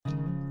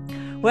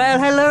Well,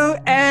 hello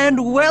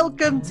and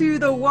welcome to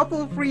the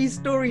Waffle Free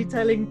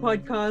Storytelling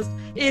Podcast.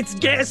 It's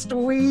guest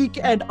week,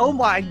 and oh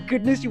my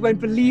goodness, you won't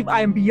believe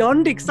I am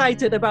beyond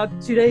excited about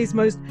today's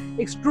most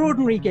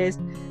extraordinary guest.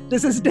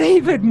 This is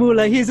David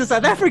Muller. He's a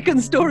South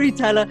African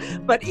storyteller,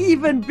 but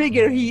even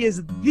bigger, he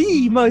is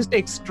the most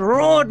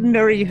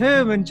extraordinary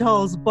Herman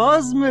Charles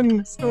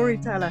Bosman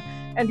storyteller,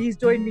 and he's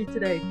joined me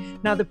today.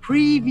 Now, the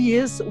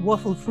previous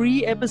Waffle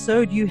Free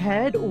episode you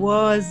had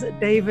was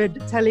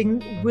David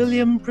telling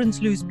William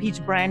Prinsloo's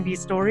peach brandy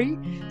story.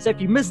 So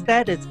if you missed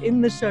that, it's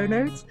in the show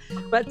notes.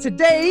 But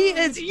today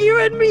it's you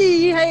and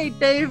me. Hey,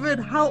 David,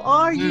 how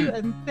are you?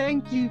 And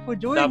thank you for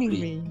joining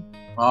me.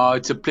 Oh,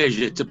 it's a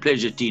pleasure. It's a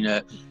pleasure,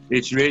 Tina.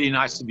 It's really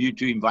nice of you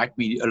to invite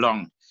me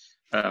along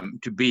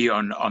to be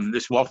on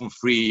this Waffle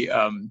Free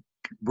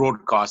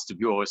broadcast of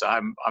yours.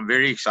 I'm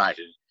very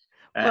excited.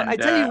 Well, I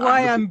tell you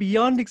why I'm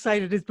beyond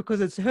excited is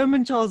because it's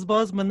Herman Charles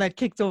Bosman that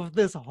kicked off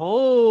this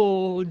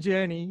whole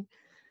journey.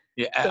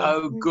 Yeah.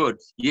 Oh, good.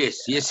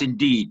 Yes,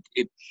 indeed.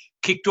 It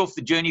kicked off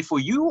the journey for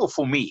you or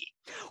for me?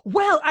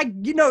 Well,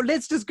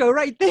 let's just go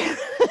right there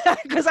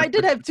because I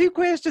did have two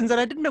questions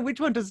and I didn't know which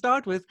one to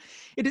start with.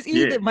 It is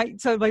either my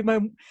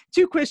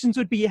two questions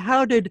would be,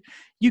 how did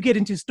you get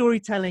into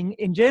storytelling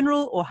in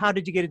general, or how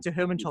did you get into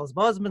Herman Charles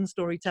Bosman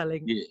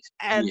storytelling? Yes.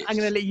 And I'm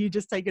going to let you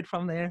just take it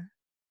from there.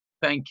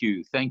 Thank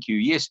you.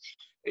 Yes,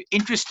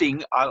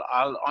 interesting.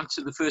 I'll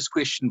answer the first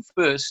question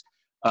first.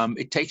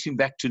 It takes me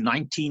back to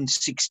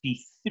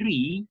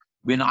 1963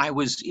 when I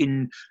was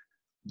in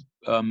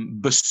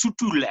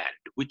Basotho land,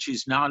 which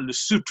is now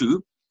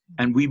Lesotho,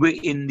 and we were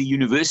in the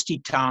university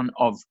town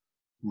of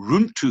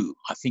Runtu,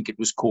 I think it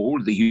was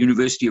called, the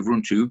University of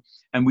Runtu,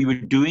 and we were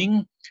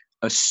doing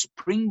a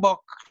Springbok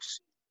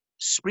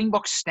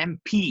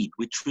Stampede,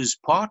 which was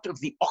part of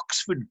the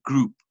Oxford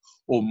Group,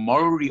 or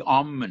Moral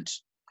Rearmament,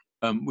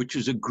 which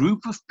was a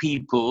group of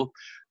people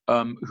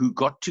who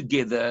got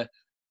together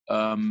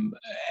and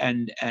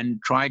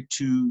tried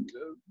to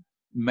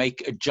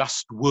make a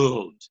just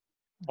world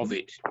of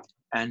it.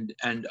 And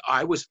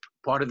I was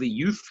part of the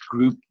youth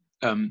group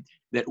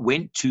that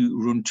went to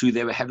Runtu.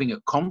 They were having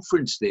a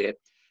conference there,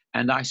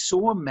 and I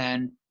saw a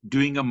man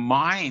doing a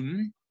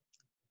mime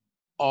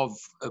of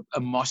a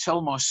Marcel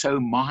Marceau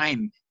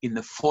mime in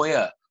the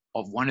foyer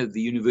of one of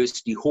the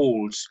university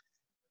halls.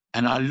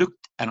 And I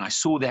looked and I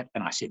saw that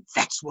and I said,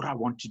 that's what I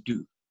want to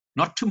do.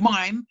 Not to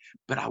mime,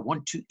 but I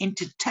want to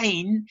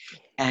entertain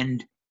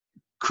and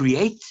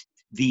create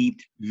the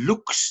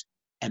looks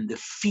and the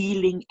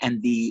feeling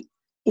and the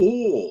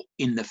awe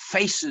in the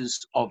faces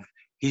of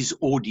his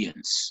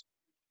audience.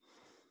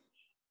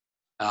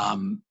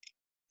 And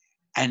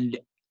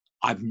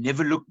I've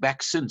never looked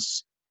back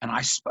since. And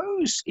I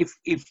suppose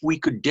if we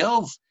could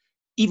delve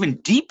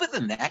even deeper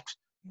than that,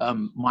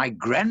 my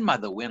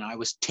grandmother, when I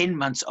was 10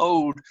 months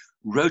old,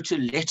 wrote a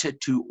letter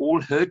to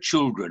all her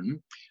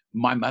children,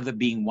 my mother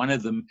being one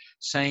of them,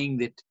 saying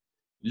that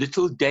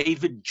little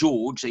David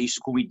George, they used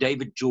to call me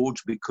David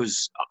George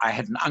because I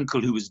had an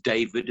uncle who was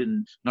David,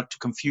 and not to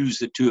confuse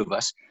the two of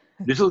us,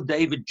 little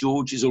David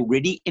George is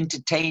already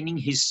entertaining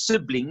his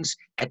siblings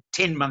at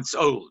 10 months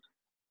old.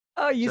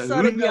 Oh, you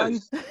started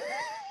young.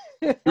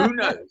 Who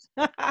knows?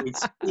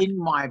 It's in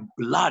my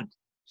blood.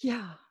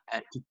 Yeah.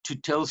 To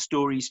tell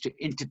stories, to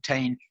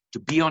entertain, to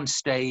be on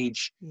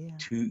stage,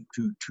 to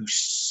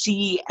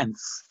see and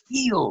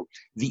feel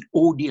the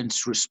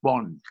audience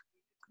respond.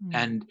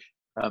 And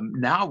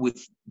now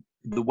with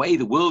the way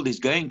the world is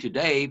going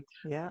today,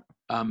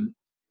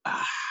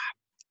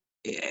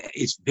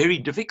 it's very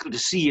difficult to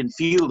see and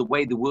feel the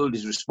way the world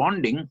is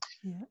responding,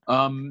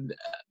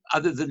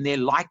 other than their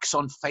likes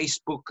on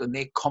Facebook and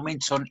their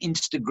comments on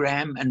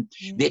Instagram and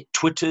their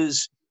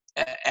Twitters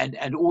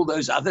and all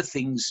those other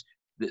things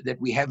that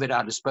we have at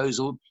our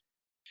disposal.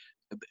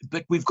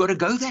 But we've got to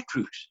go that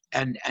route,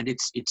 and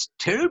it's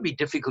terribly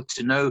difficult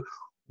to know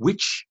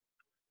which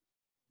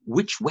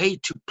way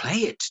to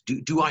play it.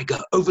 Do I go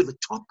over the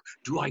top?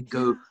 Do I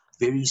go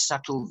very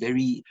subtle,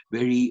 very,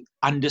 very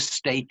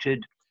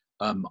understated?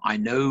 I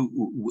know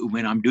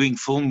when I'm doing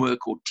film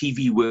work or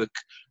TV work,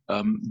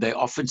 they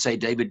often say,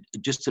 David,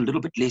 just a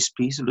little bit less,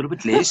 please, a little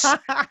bit less.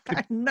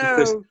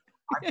 No.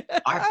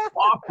 I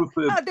far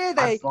prefer. How dare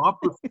they?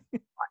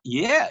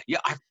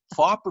 I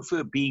far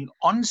prefer being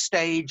on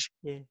stage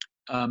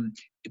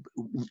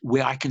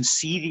where I can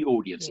see the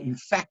audience. In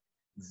fact,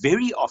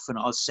 very often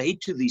I'll say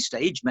to the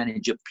stage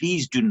manager,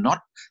 please do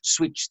not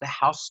switch the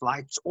house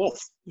lights off.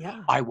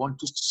 I want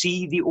to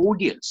see the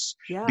audience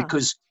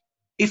because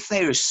if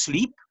they're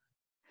asleep,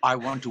 I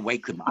want to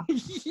wake them up.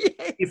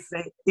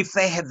 If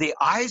they have their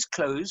eyes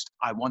closed,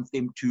 I want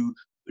them to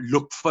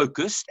look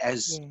focused,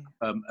 as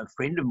a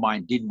friend of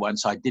mine did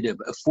once. I did a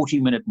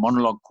 40-minute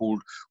monologue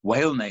called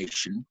Whale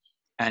Nation,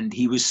 and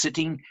he was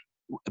sitting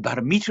about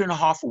 1.5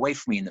 meters away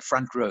from me in the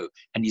front row,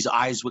 and his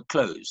eyes were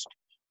closed.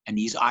 And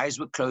his eyes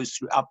were closed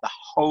throughout the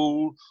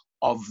whole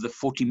of the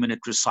 40-minute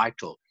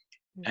recital.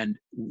 And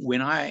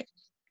when I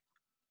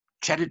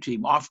chatted to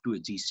him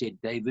afterwards, he said,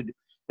 David,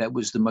 that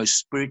was the most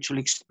spiritual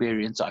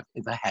experience I've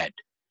ever had.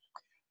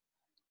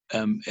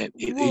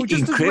 Whoa,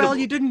 just as well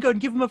you didn't go and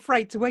give him a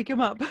fright to wake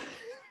him up.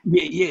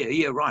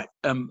 Yeah, right.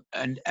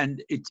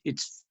 And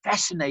it's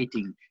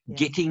fascinating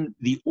getting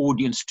the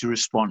audience to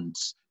respond.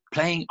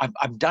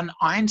 I've done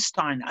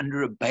Einstein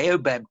under a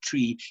baobab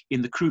tree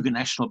in the Kruger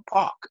National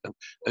Park,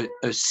 a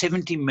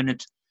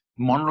 70-minute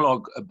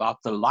monologue about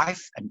the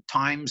life and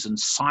times and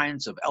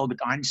science of Albert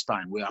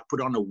Einstein, where I put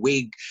on a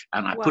wig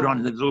and I put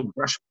on the little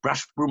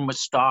brush broom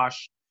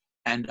moustache,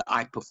 and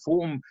I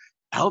perform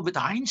Albert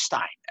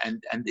Einstein,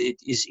 and it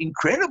is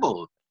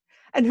incredible.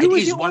 And who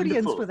was your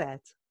audience for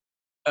that?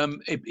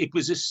 It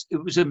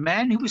was a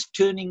man who was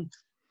turning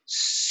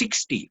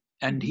 60,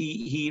 and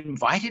he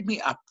invited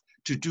me up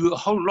to do a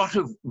whole lot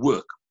of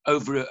work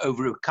over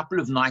a couple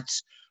of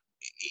nights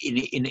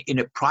in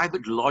a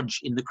private lodge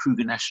in the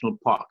Kruger National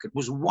Park. It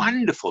was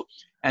wonderful.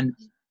 And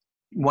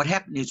what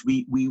happened is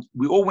we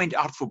all went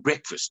out for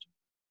breakfast,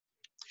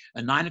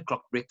 a 9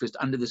 o'clock breakfast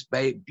under this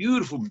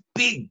beautiful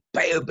big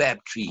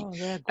baobab tree. Oh,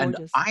 they're and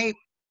gorgeous.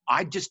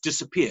 I just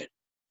disappeared.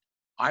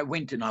 I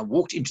went and I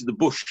walked into the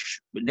bush,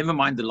 but never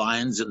mind the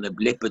lions and the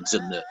leopards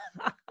and the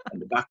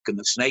buck and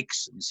the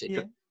snakes, etc.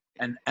 Yeah.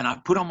 And I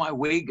put on my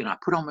wig and I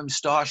put on my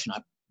moustache and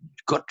I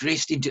got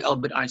dressed into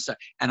Albert Einstein,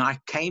 and I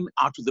came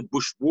out of the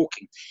bush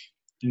walking.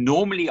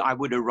 Normally I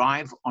would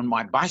arrive on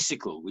my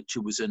bicycle, which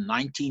was a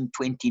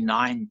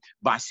 1929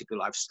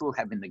 bicycle I still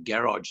have in the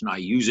garage, and I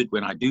use it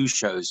when I do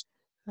shows.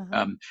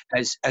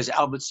 As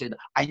Albert said,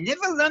 I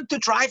never learned to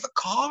drive a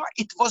car.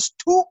 It was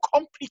too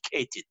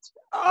complicated.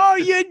 Oh,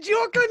 you're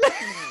joking.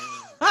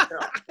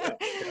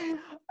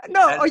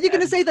 No, are you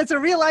going to say that's a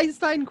real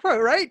Einstein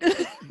quote, right?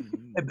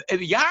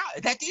 Yeah,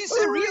 that is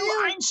a real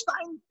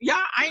Einstein.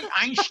 Yeah,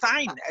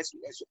 Einstein, as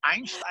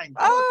Einstein.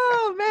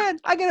 Oh, man.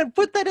 I'm going to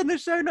put that in the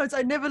show notes.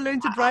 I never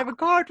learned to drive a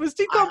car. It was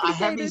too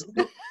complicated.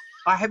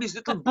 I have his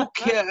little book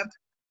here,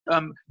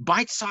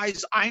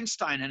 Bite-Size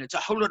Einstein, and it's a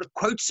whole lot of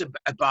quotes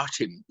about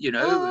him, you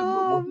know.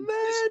 Oh,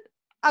 man.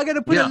 I'm going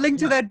to put a link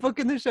to that book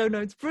in the show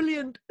notes.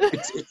 Brilliant.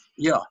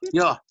 Yeah.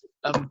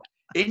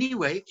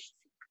 Anyway,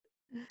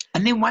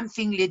 and then one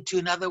thing led to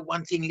another,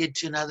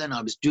 and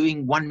I was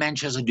doing one-man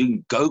shows. I was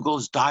doing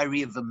Gogol's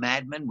Diary of a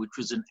Madman, which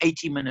was an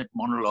 80-minute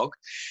monologue,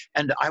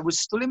 and I was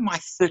still in my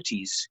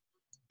 30s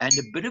and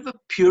a bit of a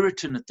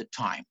Puritan at the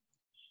time.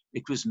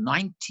 It was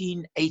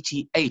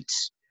 1988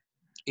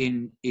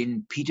 in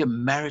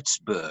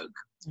Pietermaritzburg,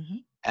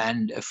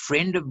 and a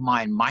friend of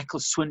mine, Michael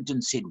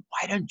Swinton, said,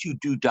 "Why don't you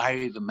do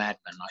Diary of a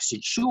Madman?" I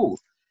said, "Sure."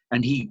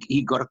 And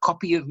he got a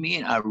copy of me,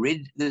 and I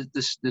read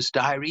this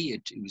diary.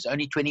 It was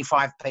only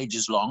 25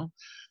 pages long.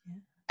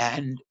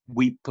 And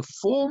we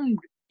performed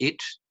it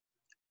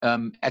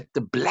at the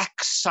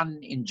Black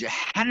Sun in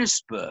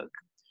Johannesburg.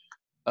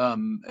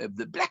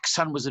 The Black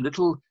Sun was a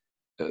little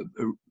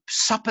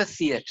supper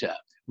theater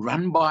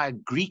run by a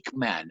Greek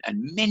man,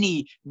 and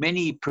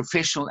many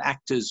professional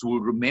actors will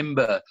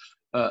remember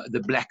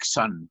the Black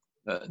Sun,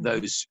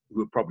 those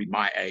who are probably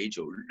my age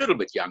or a little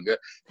bit younger.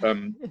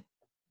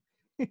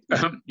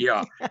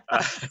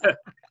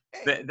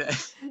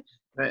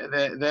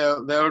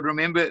 They'll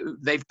remember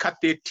they've cut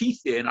their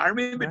teeth there, and I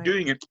remember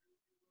doing it.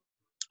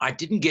 I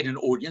didn't get an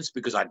audience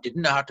because I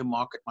didn't know how to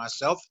market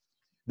myself.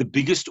 The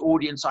biggest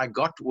audience I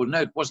got, well,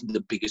 no, it wasn't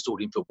the biggest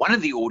audience, but one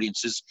of the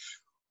audiences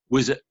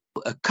was a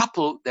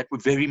couple that were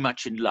very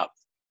much in love,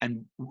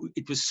 and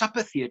it was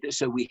supper theater,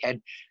 so we had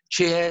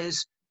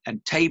chairs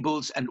and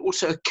tables and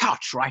also a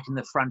couch right in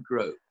the front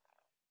row,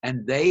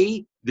 and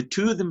the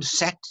two of them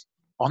sat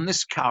on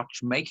this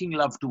couch, making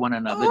love to one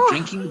another,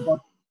 drinking a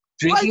bottle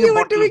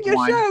of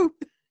wine. Show.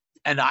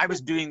 And I was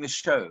doing the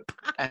show,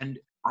 and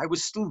I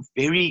was still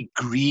very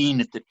green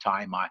at the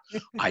time.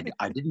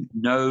 I didn't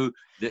know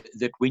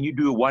that when you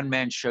do a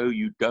one-man show,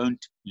 you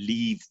don't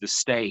leave the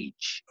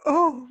stage.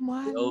 Oh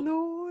my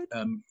Lord!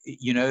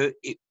 You know,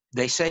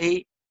 they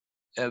say,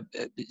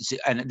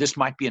 and this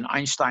might be an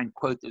Einstein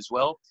quote as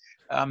well.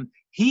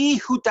 He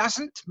who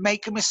doesn't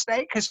make a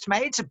mistake has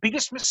made the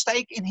biggest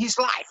mistake in his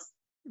life.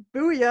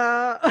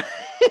 Booyah!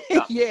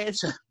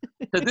 Yes.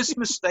 So this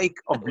mistake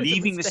of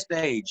leaving the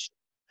stage,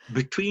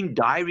 between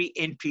diary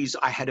entries,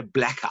 I had a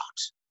blackout,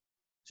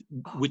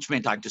 which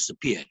meant I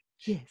disappeared.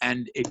 Yes.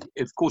 And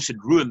of course, it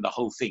ruined the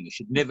whole thing. You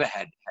should never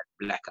had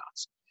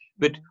blackouts.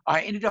 But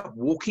I ended up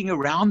walking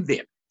around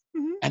them,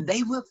 and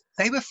they were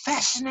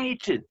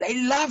fascinated.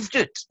 They loved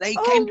it. They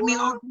came to me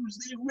afterwards.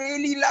 They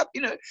really loved,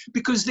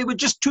 because there were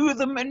just two of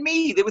them and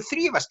me. There were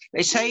three of us.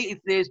 They say if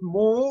there's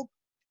more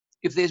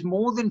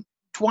than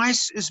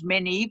twice as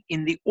many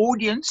in the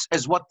audience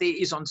as what there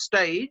is on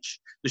stage,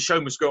 the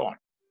show must go on.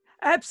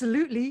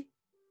 Absolutely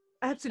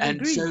And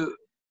agree.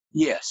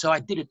 So I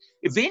did it.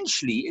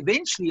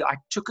 Eventually I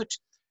took it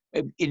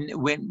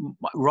when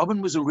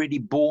Robin was already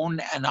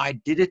born, and I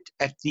did it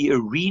at the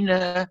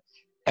arena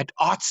at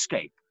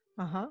Artscape.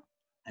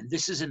 And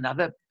this is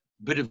another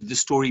bit of the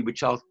story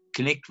which I'll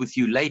connect with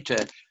you later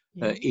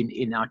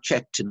in our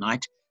chat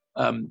tonight.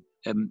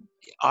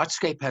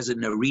 Artscape has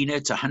an arena.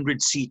 It's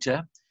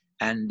 100-seater.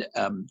 And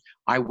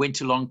I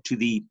went along to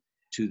the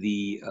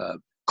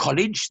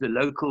college, the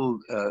local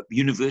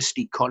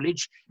university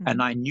college,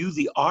 and I knew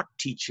the art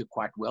teacher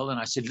quite well. And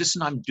I said,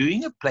 listen, I'm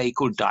doing a play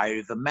called Diary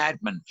of a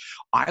Madman.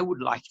 I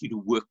would like you to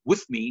work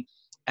with me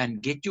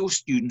and get your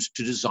students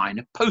to design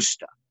a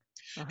poster.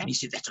 And he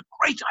said, that's a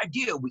great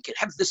idea. We can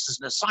have this as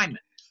an assignment.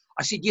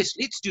 I said, yes,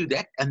 let's do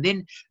that. And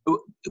then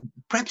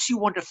perhaps you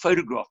want a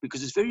photograph,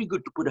 because it's very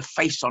good to put a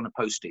face on a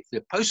poster. If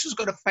the poster's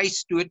got a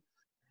face to it,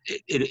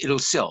 it'll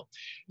sell.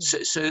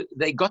 So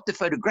they got the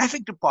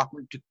photographic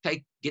department to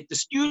get the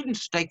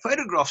students to take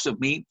photographs of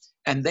me,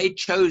 and they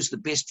chose the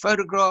best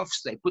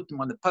photographs. They put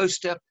them on the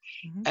poster,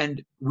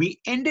 and we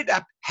ended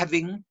up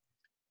having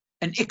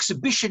an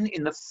exhibition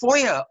in the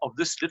foyer of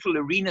this little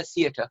arena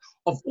theater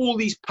of all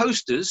these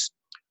posters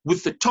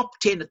with the top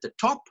 10 at the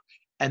top,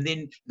 and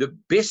then the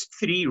best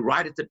 3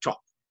 right at the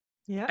top.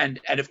 Yeah. And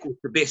of course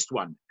the best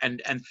one.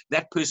 And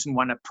that person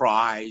won a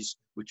prize,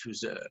 which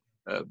was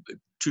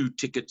 2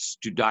 tickets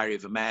to Diary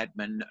of a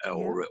Madman,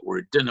 or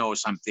a dinner or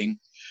something.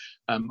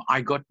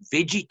 I got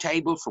Veggie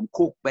Table from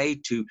Cork Bay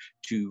to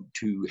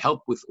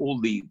help with all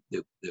the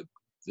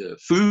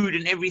food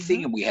and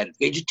everything, and we had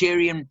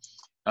vegetarian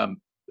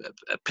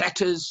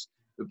platters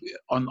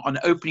on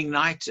opening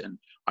night, and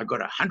I got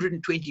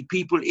 120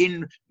 people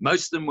in.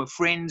 Most of them were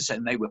friends,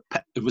 and it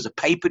was a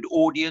papered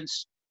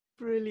audience.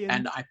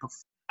 Brilliant.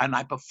 And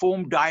I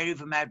performed Diary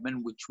of a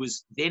Madman, which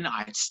was then,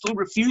 I still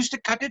refused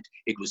to cut it.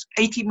 It was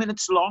 80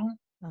 minutes long.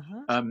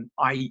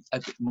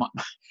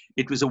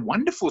 It was a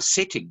wonderful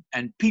setting,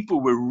 and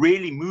people were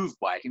really moved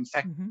by it. In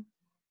fact,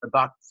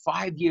 about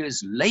 5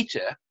 years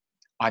later,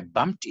 I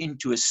bumped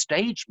into a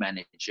stage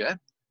manager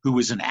who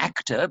was an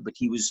actor, but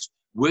he was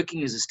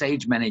working as a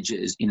stage manager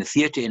in a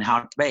theater in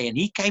Hout Bay. And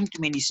he came to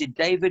me and he said,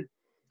 David,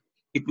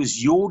 it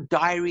was your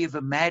Diary of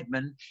a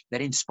Madman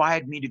that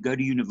inspired me to go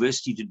to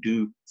university to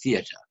do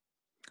theater.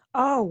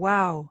 Oh,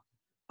 wow.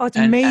 Oh, it's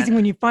amazing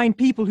when you find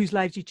people whose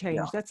lives you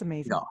change. That's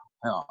amazing. Yeah.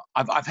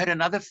 I've had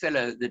another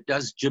fellow that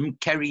does Jim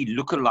Carrey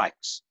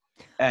lookalikes.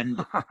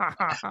 And,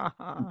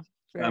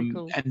 cool.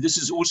 And this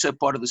is also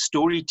part of the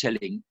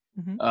storytelling.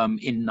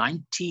 In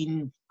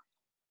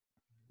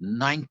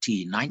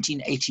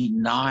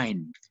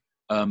 1989,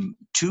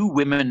 2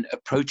 women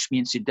approached me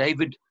and said,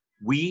 David,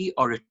 we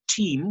are a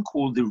team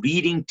called the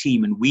Reading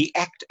Team, and we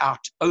act out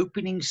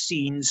opening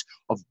scenes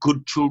of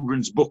good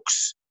children's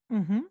books.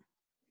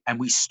 And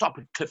we stop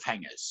at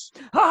cliffhangers.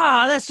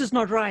 That's just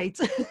not right.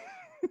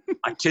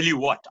 I tell you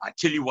what,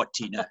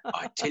 Tina,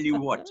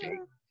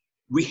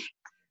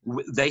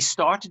 they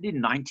started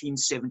in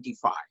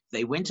 1975.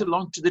 They went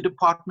along to the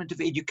Department of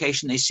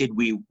Education. They said,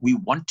 we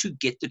want to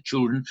get the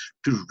children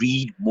to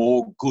read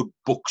more good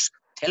books.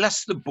 Tell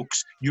us the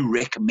books you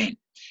recommend.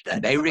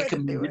 And they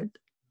recommended,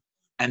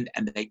 and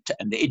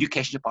the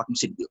Education Department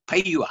said, we'll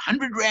pay you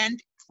 100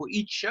 Rand for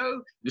each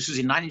show. This was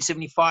in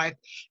 1975.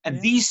 And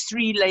these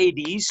 3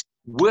 ladies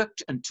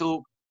worked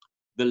until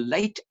the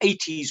late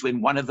 80s,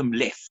 when one of them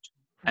left,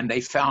 and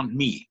they found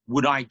me.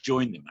 Would I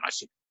join them? And I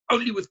said,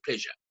 only with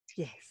pleasure.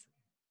 Yes.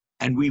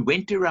 And we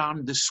went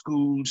around the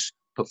schools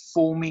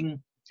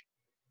performing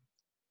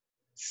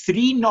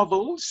 3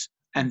 novels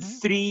and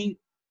 3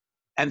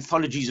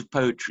 anthologies of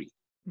poetry.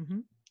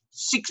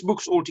 6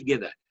 books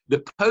altogether.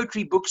 The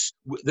poetry books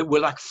that were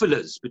like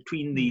fillers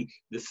between the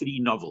 3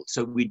 novels.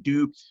 So we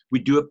do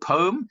a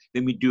poem,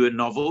 then we do a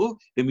novel,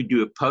 then we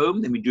do a poem,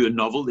 then we do a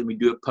novel, then we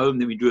do a poem,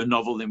 then we do a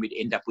novel, then we'd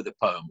end up with a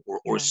poem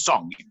or a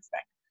song, in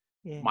fact.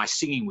 Yeah. My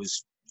singing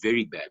was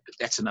very bad, but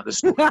that's another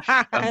story.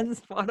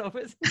 That's part of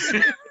it.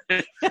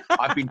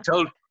 I've been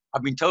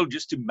told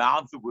just to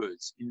mouth the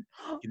words in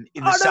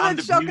the sound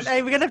of music.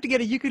 Hey, we're gonna have to get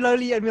a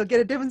ukulele and we'll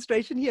get a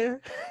demonstration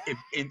here.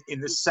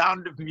 In the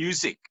sound of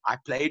music, I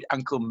played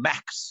Uncle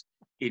Max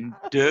in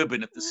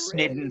Durban at the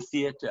Snedden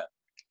Theatre,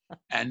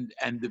 and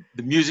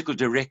the musical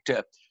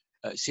director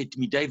said to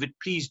me, David,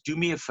 please do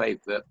me a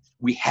favor.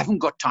 We haven't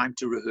got time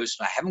to rehearse,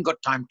 and I haven't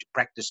got time to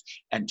practice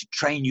and to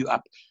train you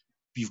up.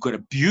 You've got a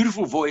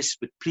beautiful voice,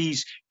 but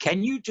please,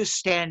 can you just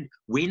stand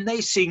when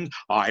they sing,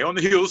 High on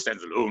the hill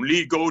stands the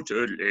lonely goat,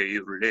 lay.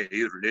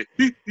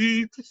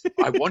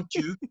 I want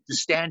you to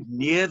stand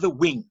near the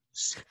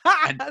wings.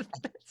 And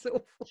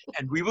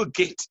we will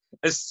get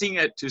a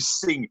singer to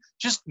sing.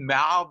 Just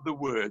mouth the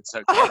words,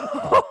 okay?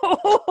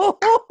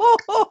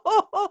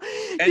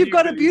 You've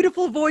got a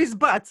beautiful voice,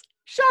 but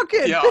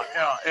shocking. Yeah.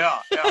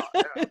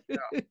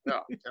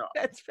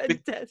 That's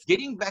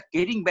fantastic. But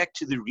getting back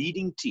to the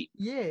Reading Team.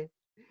 Yeah.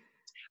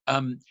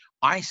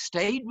 I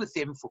stayed with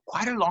them for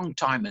quite a long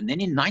time. And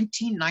then in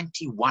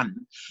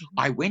 1991,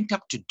 I went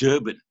up to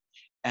Durban,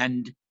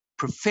 and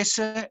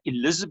Professor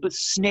Elizabeth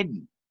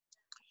Snedden,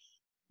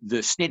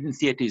 the Snedden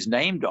Theatre is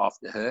named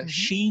after her,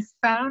 she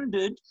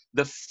founded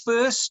the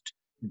first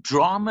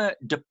drama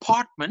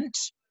department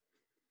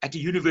at a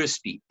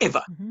university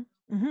ever.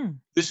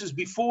 This is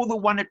before the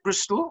one at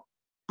Bristol.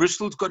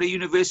 Bristol's got a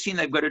university and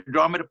they've got a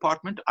drama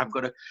department. I've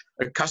got a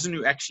cousin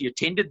who actually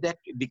attended that,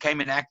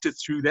 became an actor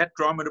through that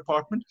drama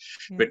department.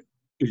 Yeah. But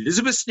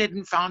Elizabeth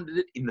Snedden founded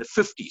it in the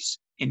 50s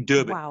in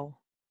Durban. Wow.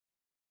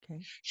 Okay.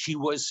 She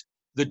was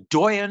the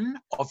doyen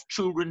of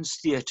children's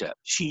theatre.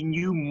 She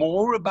knew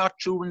more about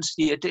children's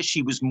theatre.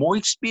 She was more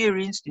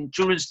experienced in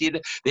children's theatre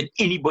than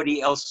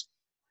anybody else,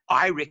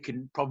 I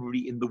reckon,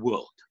 probably in the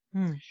world.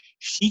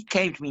 She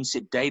came to me and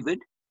said, David,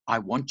 I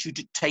want you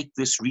to take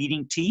this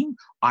reading team.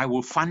 I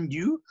will fund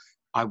you.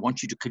 I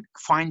want you to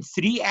find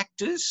 3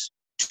 actors,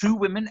 2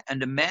 women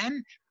and a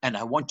man, and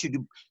I want you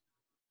to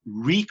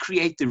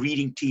recreate the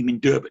reading team in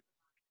Durban.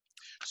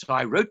 So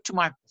I wrote to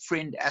my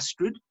friend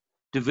Astrid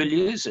de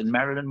Villiers and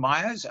Marilyn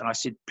Myers, and I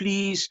said,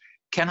 please,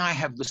 can I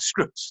have the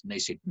scripts? And they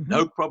said,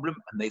 no problem,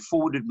 and they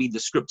forwarded me the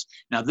scripts.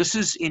 Now, this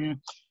is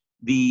in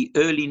the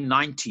early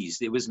 90s.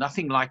 There was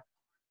nothing like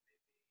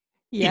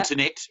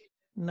internet.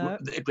 No.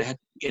 It had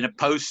in a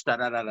post,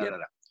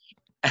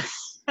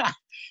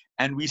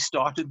 and we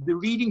started the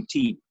reading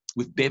team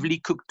with Beverly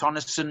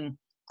Cook-Tonneson,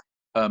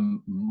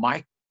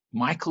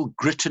 Michael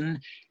Gritton,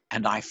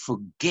 and I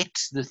forget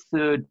the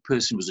third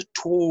person. It was a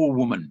tall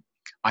woman.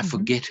 I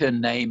forget her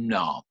name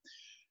now.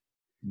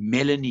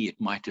 Melanie, it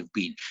might have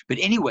been. But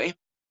anyway,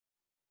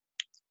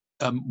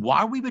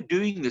 while we were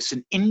doing this,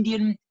 an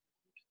Indian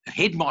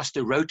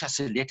headmaster wrote us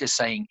a letter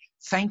saying,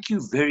 thank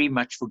you very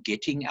much for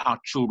getting our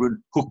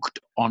children hooked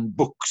on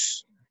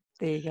books.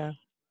 There you go.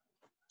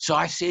 So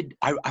I said,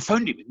 I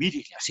phoned him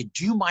immediately. I said,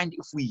 do you mind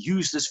if we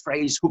use this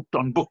phrase, hooked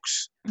on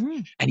books?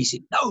 And he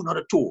said, no, not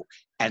at all.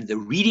 And the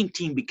reading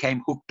team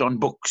became hooked on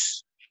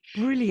books.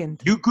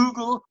 Brilliant. You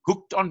Google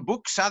hooked on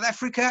books, South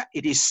Africa,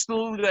 it is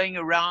still going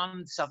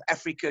around South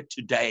Africa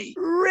today.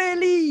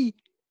 Really?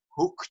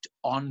 Hooked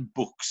on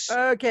books.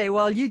 Okay,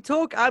 well, you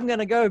talk, I'm going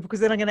to go,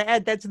 because then I'm going to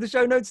add that to the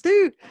show notes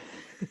too.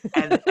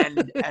 and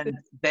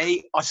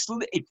they are still,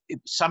 if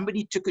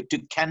somebody took it to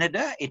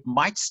Canada, it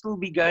might still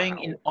be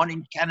going on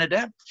in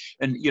Canada.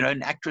 And, you know,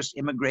 an actress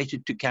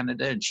immigrated to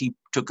Canada and she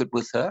took it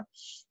with her.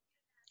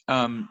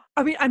 I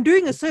mean, I'm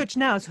doing a search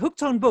now. It's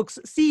Hooked on Books,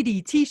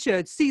 CD,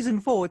 T-shirts, season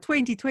 4,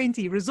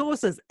 2020,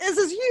 resources. This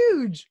is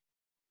huge.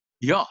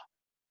 Yeah.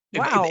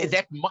 Wow.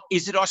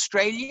 Is it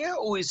Australia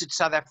or is it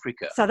South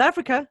Africa? South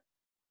Africa.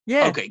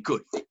 Yeah. Okay,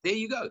 good. There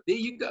you go. There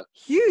you go.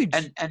 Huge.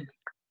 And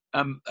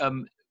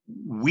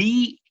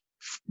we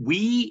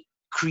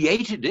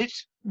created it.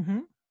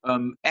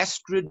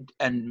 Astrid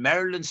and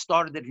Marilyn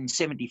started it in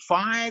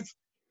 75,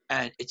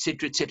 and et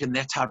cetera, and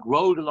that's how it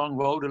rolled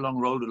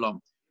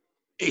along.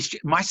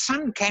 My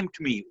son came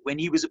to me when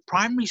he was at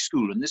primary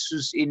school, and this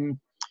was in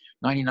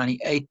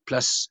 1998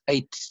 plus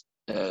 8,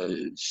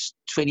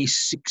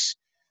 26,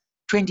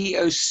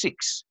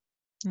 2006,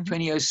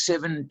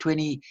 2007,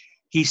 20.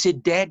 He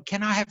said, Dad,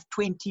 can I have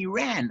 20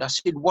 Rand? I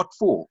said, what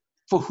for?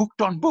 For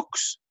Hooked on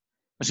Books.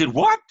 I said,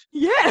 what?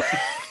 Yeah.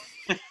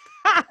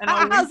 And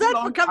I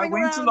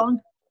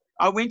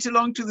went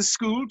along to the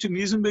school, to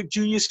Muizenberg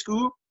Junior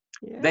School.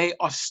 Yeah. They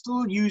are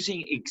still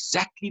using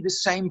exactly the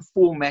same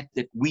format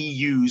that we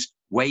used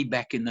way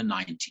back in the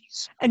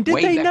 90s. And did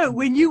they know,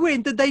 when you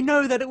went, did they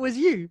know that it was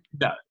you?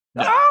 No.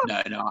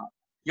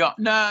 Yeah,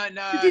 no.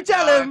 Did you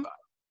tell him?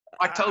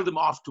 I told them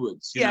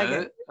afterwards, you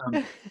know.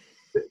 Okay.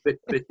 But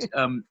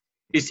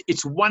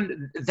it's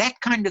one, that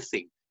kind of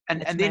thing.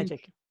 And then,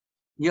 magic.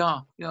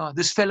 Yeah.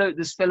 This fellow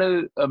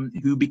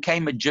who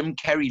became a Jim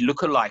Carrey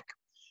lookalike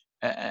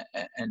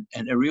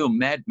and a real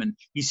madman,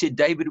 he said,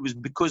 David, it was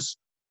because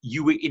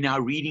you were in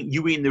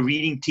the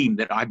reading team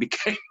that I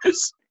became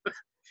this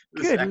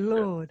Good actor.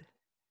 Lord.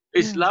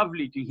 It's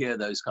lovely to hear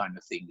those kind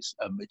of things.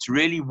 It's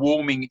really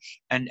warming.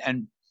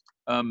 And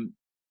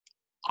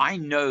I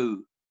know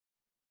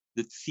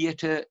that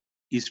theatre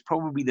is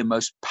probably the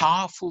most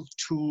powerful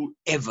tool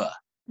ever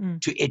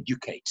to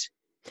educate.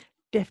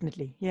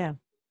 Definitely, yeah.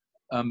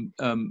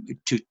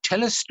 To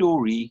tell a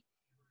story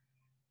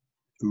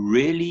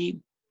really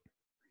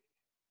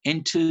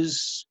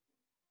enters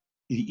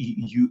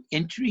you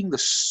entering the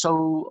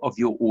soul of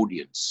your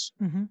audience,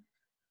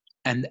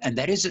 and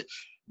that is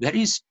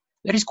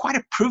quite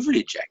a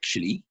privilege,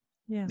 actually.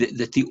 Yeah.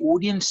 That the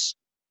audience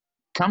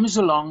comes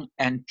along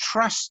and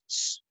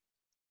trusts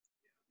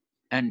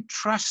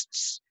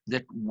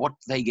that what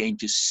they're going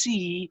to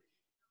see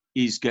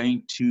is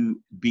going to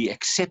be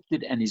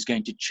accepted and is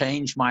going to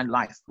change my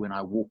life when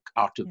I walk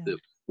out of the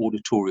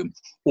auditorium,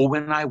 or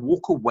when I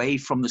walk away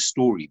from the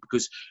story.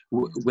 Because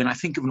when I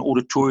think of an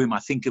auditorium, I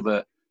think of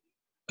a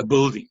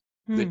building.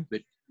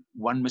 But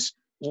one must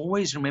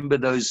always remember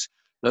those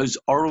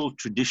oral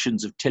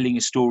traditions of telling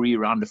a story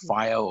around a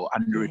fire or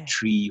under a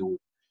tree, or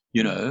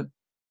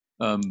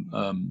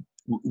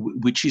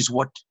which is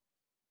what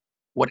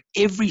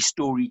every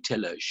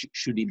storyteller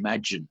should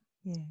imagine.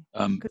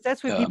 Because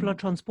that's where people are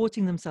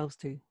transporting themselves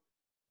to.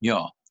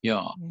 Yeah.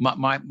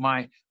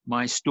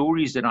 My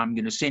stories that I'm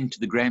going to send to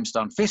the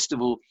Grahamstown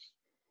Festival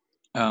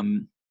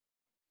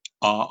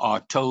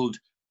are told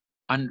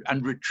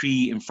under a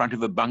tree in front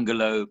of a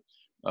bungalow.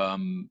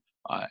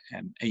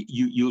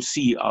 You'll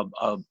see.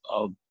 I'll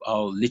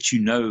let you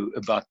know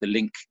about the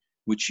link,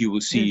 which you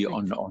will see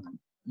on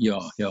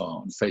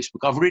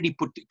Facebook. I've already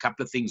put a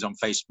couple of things on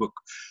Facebook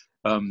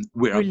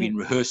where I've been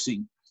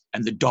rehearsing,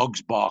 and the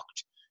dogs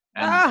barked,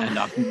 and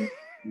I've been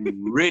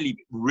really,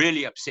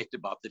 really upset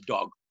about the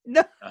dog.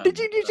 No, Um,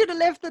 you should have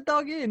left the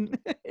dog in.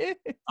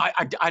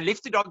 I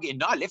left the dog in.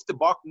 No, I left the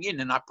barking in,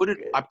 and I put it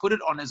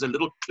on as a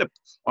little clip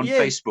on Yes.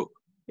 Facebook,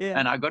 Yeah.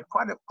 and I got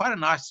quite a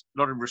nice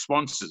lot of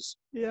responses.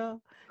 Yeah.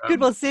 Good.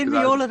 Well, send me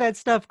all of that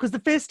stuff because the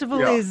festival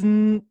Yeah, is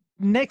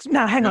next.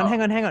 Now, hang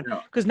on. yeah.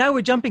 Because now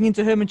we're jumping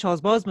into Herman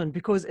Charles Bosman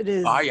because it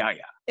is. Yeah.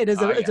 It is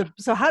Yeah.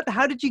 So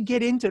how did you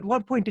get into it? At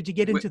what point did you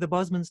get Well, into the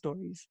Bosman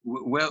stories?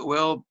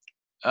 Well,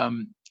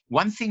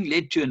 one thing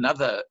led to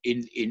another.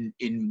 In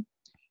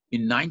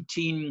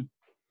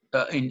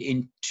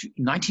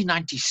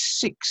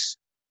 1996,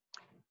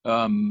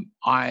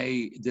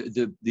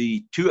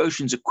 the Two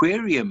Oceans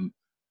Aquarium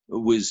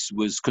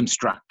was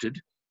constructed,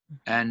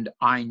 and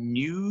I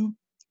knew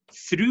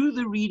through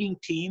the reading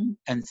team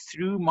and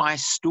through my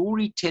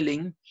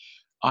storytelling,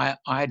 I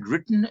had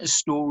written a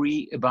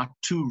story about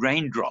two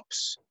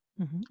raindrops,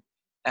 Mm-hmm.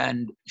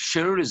 and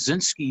Shira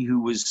Rosinski,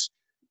 who was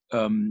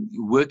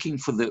working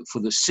for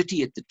the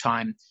city at the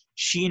time,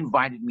 she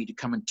invited me to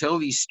come and tell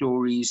these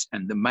stories,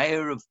 and the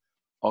mayor of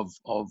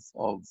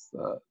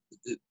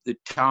the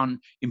town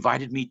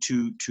invited me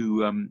to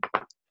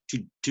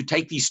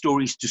take these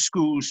stories to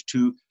schools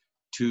to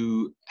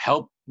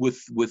help with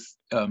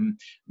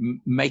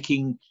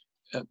making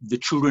the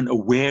children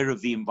aware of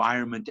the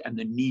environment and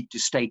the need to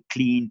stay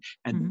clean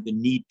and Mm-hmm. the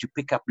need to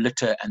pick up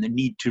litter and the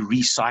need to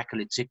recycle,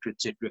 etc.,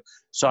 etc.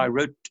 So I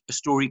wrote a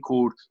story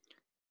called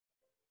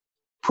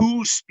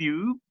Pool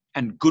Spew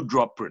and Good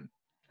Droprin.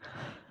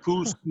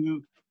 Pool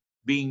spew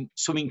being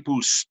swimming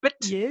pool spit.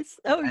 Yes.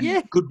 Oh, and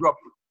yeah. Good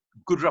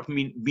drop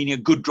meaning a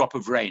good drop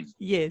of rain.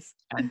 Yes.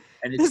 And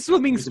The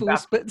swimming pool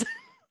spit.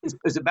 It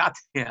was about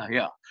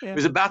It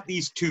was about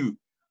these two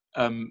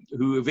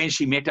who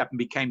eventually met up and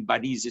became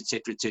buddies,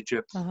 etc.,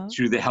 etc.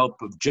 Through the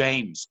help of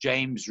James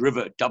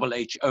River,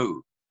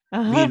 WHO,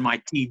 me and my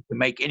team to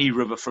make any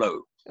river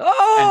flow.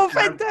 Oh, and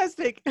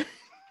fantastic!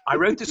 I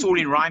wrote this all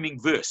in rhyming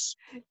verse.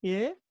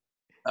 Yeah.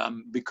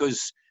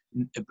 Because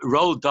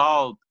Roald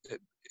Dahl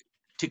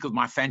tickled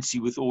my fancy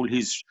with all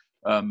his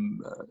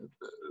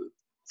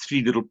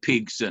Three Little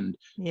Pigs and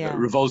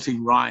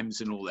revolting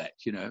rhymes and all that,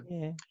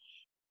 Yeah.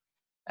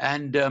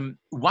 And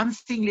one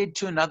thing led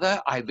to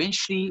another. I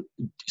eventually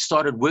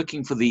started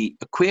working for the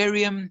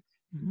aquarium,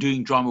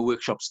 doing drama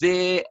workshops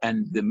there.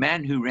 And the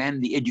man who ran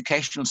the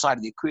educational side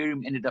of the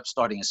aquarium ended up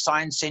starting a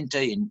science center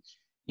in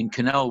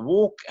Canal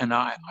Walk. And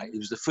it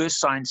was the first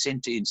science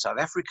center in South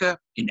Africa,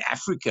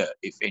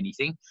 if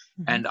anything.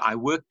 And I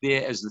worked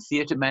there as the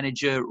theater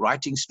manager,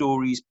 writing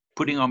stories,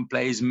 putting on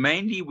plays,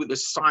 mainly with a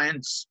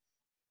science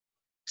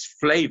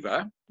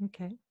flavor.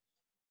 Okay.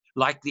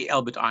 Like the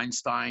Albert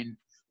Einstein,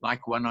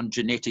 like one on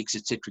genetics,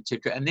 etc.,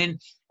 etc. And then,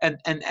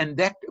 and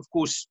that, of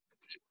course,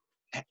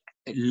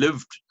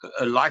 lived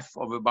a life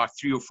of about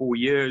 3 or 4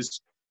 years.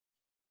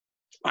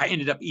 I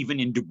ended up even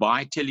in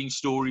Dubai telling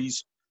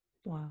stories.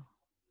 Wow.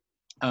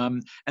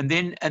 And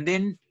then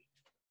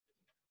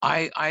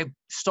I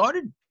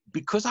started,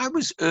 because I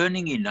was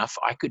earning enough,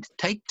 I could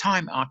take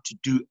time out to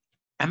do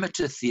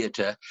amateur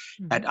theater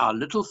at our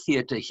little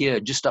theater here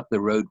just up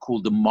the road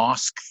called the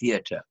Mask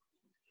Theater.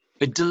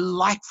 A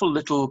delightful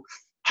little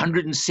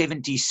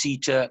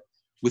 170-seater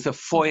with a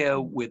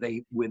foyer where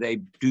they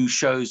do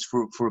shows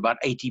for about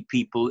 80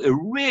 people. A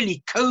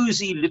really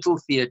cozy little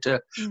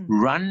theater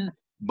run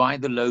by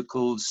the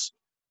locals,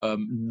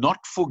 not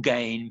for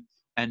gain,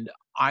 and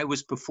I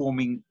was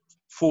performing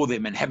for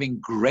them and having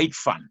great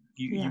fun.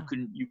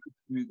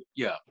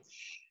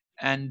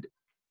 And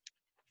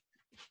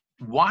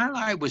while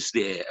I was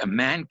there, a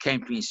man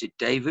came to me and said,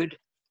 David,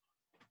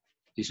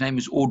 his name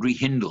is Audrey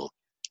Hindle.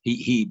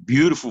 He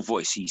beautiful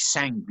voice. He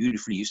sang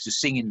beautifully. He used to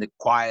sing in the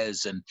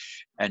choirs and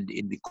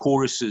in the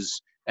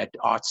choruses at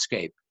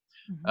Artscape.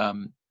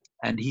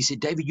 And he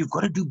said, David, you've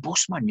got to do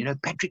Bosman.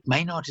 Patrick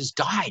Maynard has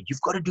died. You've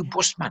got to do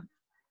Bosman.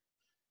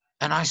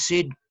 And I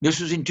said,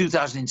 this was in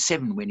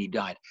 2007 when he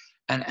died.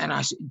 And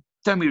I said,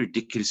 don't be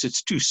ridiculous.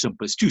 It's too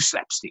simple. It's too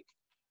slapstick.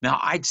 Now,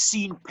 I'd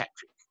seen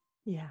Patrick.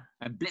 Yeah.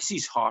 And bless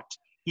his heart,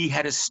 he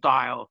had a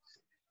style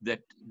that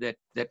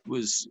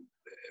was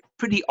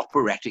pretty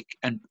operatic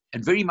and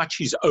very much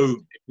his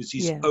own. It was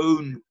his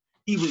own.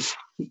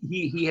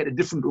 He had a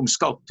different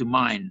umskulk to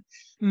mine.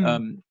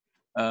 And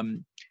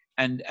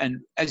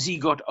as he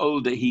got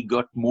older, he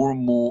got more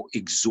and more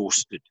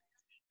exhausted.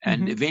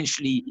 And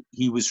eventually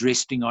he was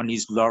resting on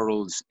his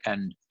laurels,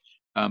 and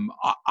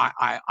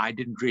I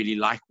didn't really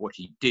like what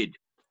he did.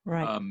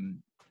 Right.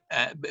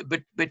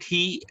 But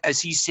he, as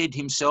he said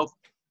himself,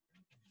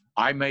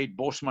 I made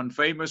Bosman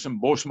famous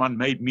and Bosman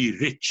made me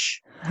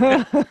rich.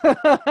 So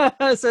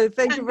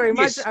thank you very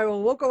much. I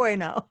will walk away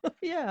now.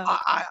 Yeah.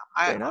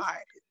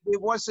 There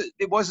was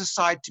a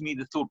side to me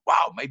that thought,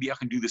 wow, maybe I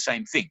can do the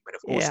same thing. But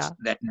of course,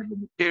 that never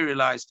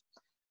materialized.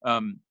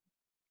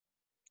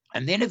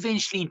 And then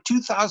eventually in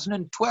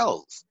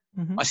 2012,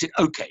 I said,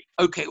 okay,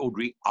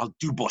 Audrey, I'll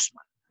do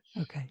Bosman.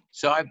 Okay.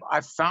 So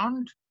I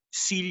found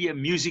Celia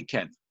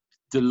Musican,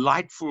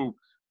 delightful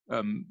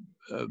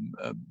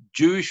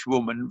Jewish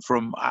woman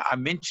from, I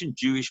mentioned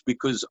Jewish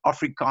because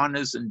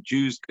Afrikaners and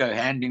Jews go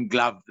hand in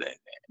glove there.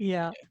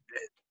 Yeah.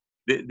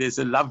 there's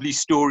a lovely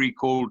story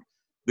called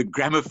The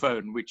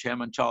Gramophone, which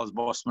Herman Charles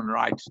Bosman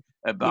writes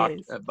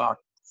about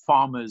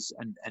farmers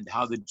and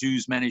how the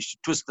Jews managed to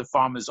twist the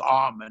farmer's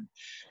arm.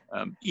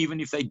 And even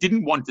if they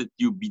didn't want it,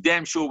 you'll be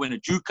damn sure when a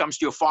Jew comes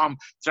to your farm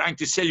trying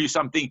to sell you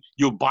something,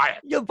 you'll buy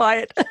it. You'll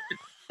buy it.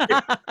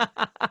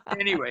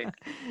 Anyway,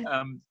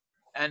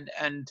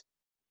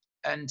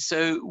 and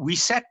so we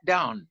sat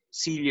down,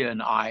 Celia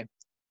and I,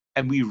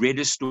 and we read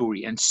a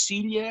story. And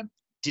Celia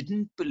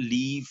didn't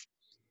believe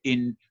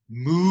in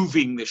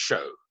moving the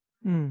show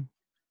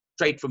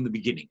straight from the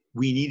beginning.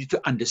 We needed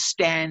to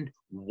understand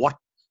what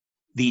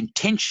the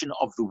intention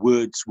of the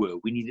words were.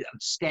 We needed to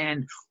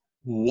understand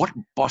what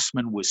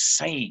Bosman was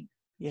saying.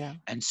 Yeah.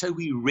 And so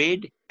we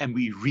read and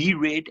we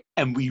reread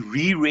and we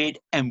reread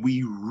and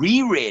we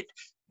reread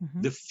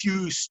the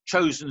few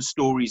chosen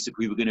stories that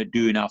we were going to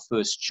do in our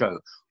first show.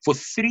 For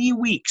 3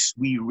 weeks,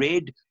 we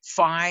read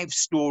 5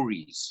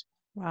 stories.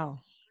 Wow.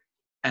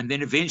 And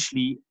then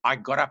eventually I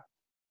got up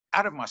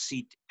out of my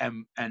seat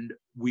and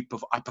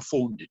I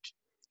performed it.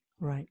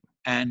 Right.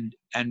 And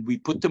we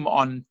put them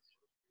on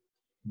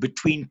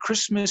between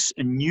Christmas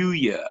and New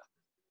Year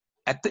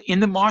in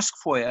the Mask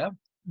Foyer,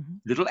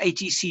 little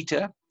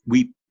 80-seater.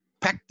 We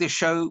packed the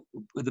show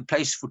with the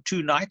place for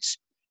 2 nights.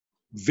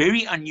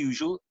 Very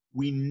unusual.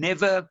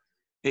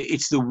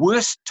 It's the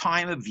worst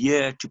time of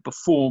year to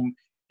perform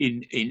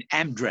in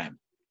Amdram.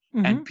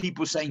 And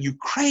people saying, "You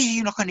crazy,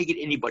 you're not going to get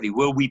anybody."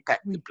 Well, we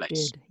packed the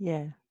place.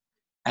 Yeah.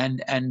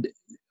 And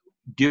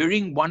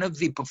during one of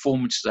the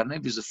performances, I don't know if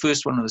it was the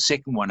first one or the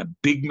second one, a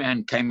big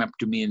man came up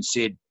to me and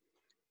said,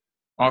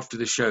 after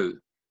the show,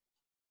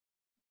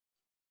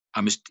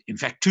 in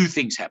fact, 2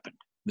 things happened.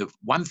 The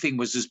one thing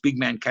was this big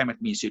man came at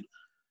me and said,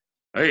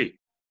 "Hey,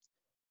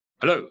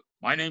 hello,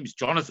 my name's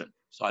Jonathan."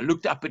 So I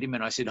looked up at him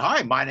and I said,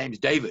 "Hi, my name's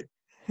David."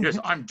 "Yes,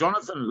 I'm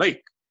Jonathan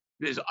Lake."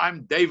 "Yes,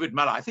 I'm David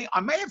Muller." I think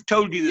I may have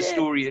told you the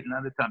story at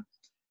another time.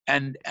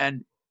 And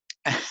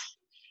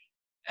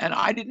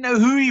I didn't know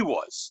who he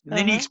was. And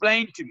then he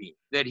explained to me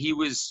that he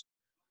was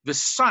the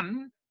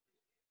son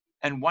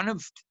and one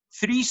of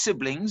 3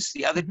 siblings,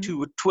 the other 2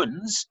 were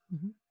twins,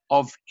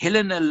 of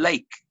Helena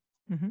Lake,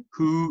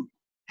 who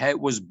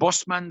was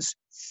Bosman's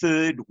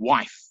 3rd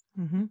wife.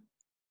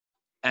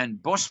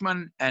 And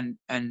Bosman and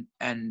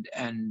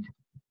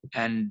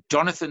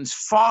Jonathan's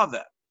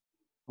father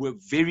were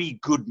very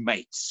good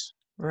mates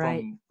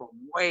from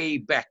way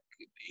back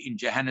in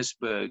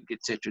Johannesburg,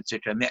 etc.,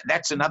 etc. And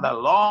that's another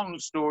long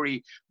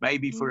story,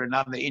 maybe for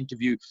another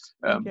interview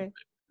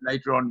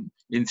later on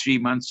in 3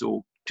 months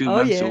or 2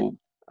 months or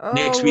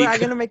next week. I'm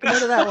going to make a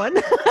note of that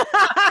one.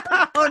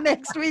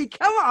 Next week.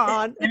 Come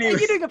on. Anyway,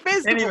 You're doing a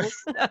festival.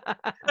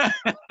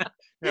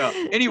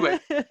 Anyway,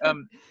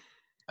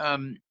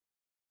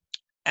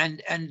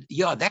 and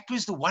that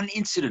was the one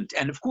incident.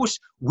 And of course,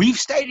 we've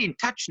stayed in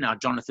touch now.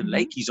 Jonathan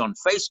Lake, he's on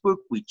Facebook.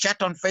 We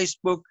chat on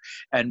Facebook,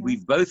 and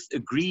we've both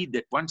agreed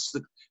that once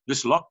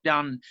this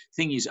lockdown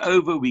thing is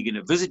over, we're going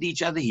to visit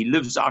each other. He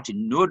lives out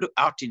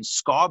in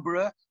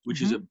Scarborough,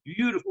 which is a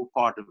beautiful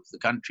part of the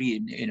country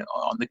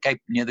on the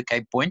Cape, near the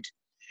Cape Point.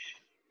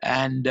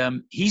 And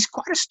he's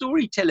quite a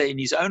storyteller in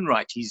his own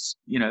right. He's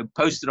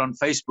posted on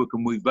Facebook,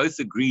 and we've both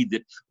agreed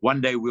that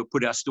one day we'll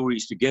put our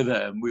stories together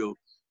and we'll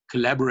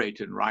collaborate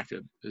and write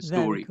a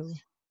story. Very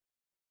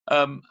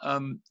cool.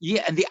 And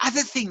the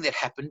other thing that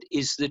happened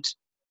is that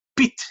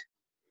Piet,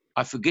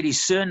 I forget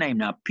his surname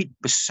now, Piet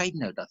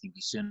Besaidnout, I think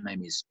his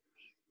surname is.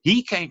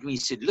 He came to me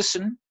and said,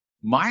 "Listen,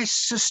 my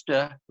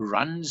sister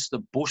runs the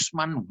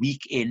Bosman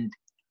weekend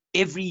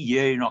every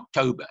year in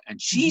October,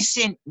 and she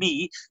sent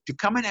me to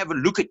come and have a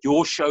look at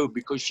your show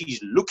because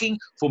she's looking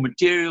for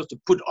material to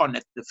put on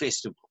at the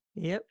festival."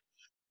 Yep.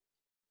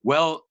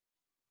 Well,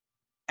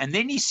 and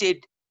then he said,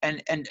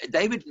 and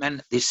David,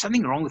 man, there's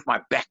something wrong with my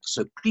back,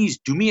 so please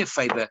do me a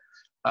favor.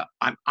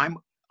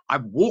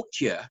 I've walked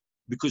here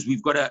because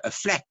we've got a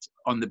flat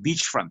on the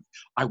beachfront.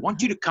 I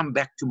want you to come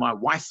back to my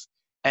wife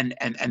and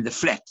the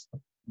flat,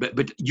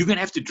 but you're gonna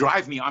have to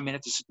drive me. I'm gonna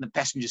have to sit in the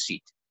passenger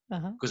seat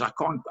because I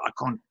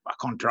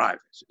can't drive.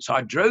 So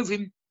I drove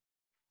him,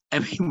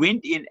 and he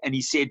went in and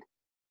he said,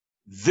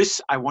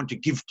 "This I want to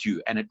give to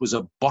you," and it was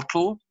a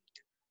bottle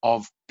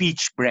of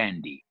peach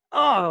brandy.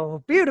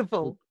 Oh,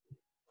 beautiful.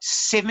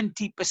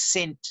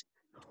 70%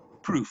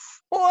 proof.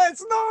 Oh,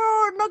 it's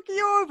knock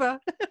you over.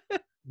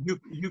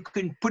 You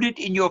can put it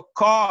in your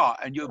car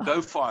and you'll go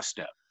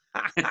faster.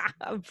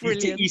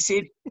 Brilliant. He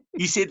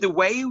said the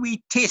way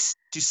we test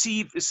to see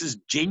if this is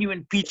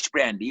genuine peach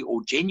brandy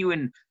or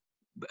genuine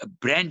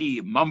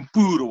brandy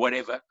Mampoer or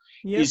whatever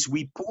is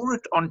we pour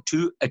it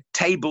onto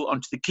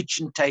the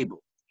kitchen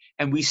table,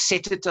 and we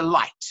set it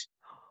alight.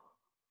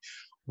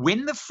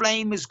 When the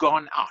flame has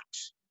gone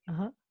out,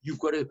 you've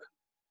got to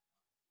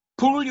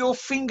pull your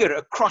finger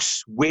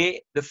across where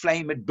the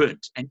flame had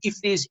burnt. And if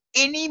there's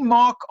any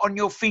mark on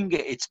your finger,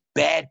 it's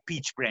bad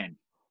peach brandy.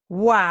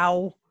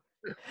 Wow.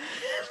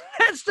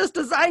 That's just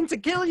designed to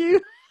kill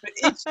you.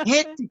 It's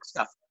hectic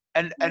stuff.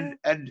 And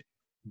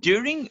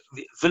during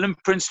Willem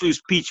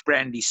Prinsloo's peach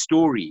brandy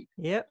story,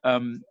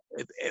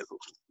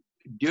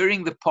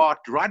 during the part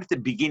right at the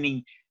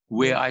beginning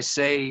where I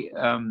say,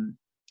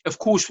 of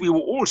course, we were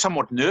all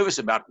somewhat nervous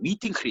about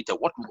meeting Greta,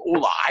 what with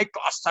all the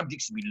high-class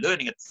subjects to be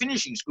learning at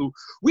finishing school.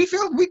 We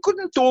felt we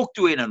couldn't talk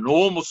to her in a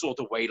normal sort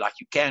of way like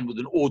you can with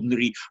an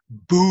ordinary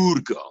boer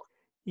girl.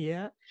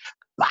 Yeah.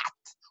 But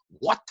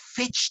what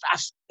fetched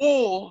us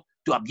all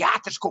to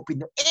Abiaterskop in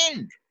the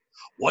end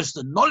was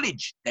the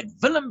knowledge that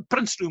Willem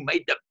Prinsloo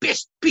made the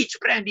best peach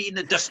brandy in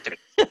the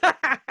district.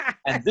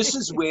 And this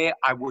is where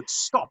I would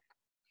stop.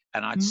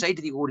 And I'd say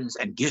to the audience,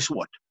 and guess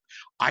what?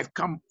 I've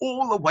come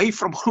all the way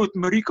from Groot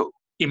Marico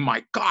in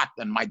my cart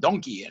and my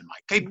donkey and my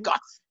Cape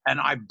cart, and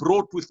I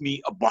brought with me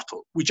a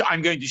bottle, which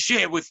I'm going to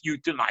share with you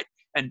tonight.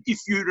 And if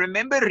you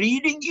remember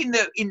reading in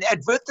the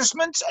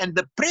advertisements and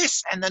the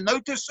press and the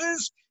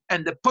notices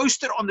and the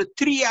poster on the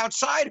tree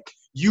outside,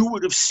 you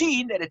would have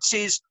seen that it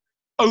says,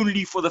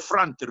 only for the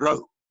front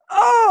row.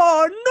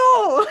 Oh,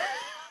 no!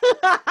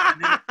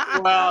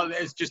 Well,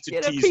 there's just a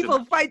tease.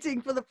 People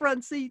fighting for the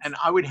front seats. And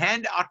I would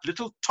hand out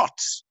little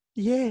tots.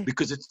 Yeah.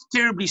 Because it's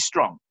terribly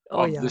strong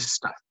this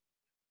stuff.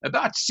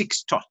 About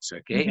 6 tots,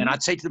 okay? And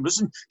I'd say to them,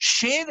 listen,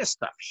 share the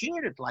stuff.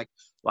 Share it like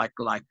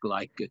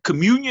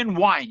communion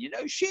wine,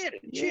 share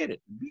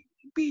it.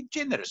 Be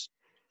generous.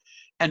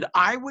 And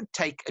I would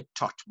take a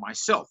tot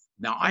myself.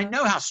 Now, I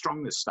know how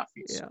strong this stuff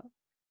is. Yeah.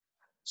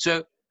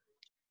 So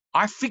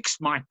I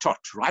fixed my tot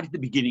right at the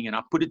beginning, and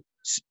I put it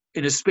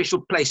in a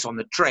special place on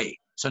the tray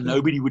so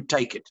nobody would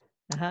take it.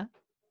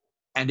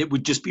 And it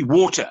would just be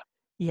water.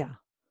 Yeah.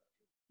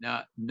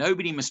 Now,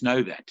 nobody must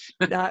know that.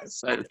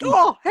 So,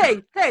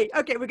 hey,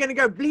 okay, we're going to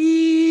go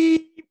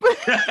bleep.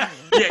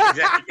 Yeah,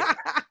 exactly.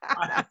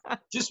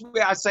 Just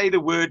where I say the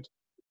word,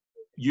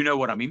 you know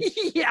what I mean?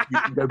 Yeah. You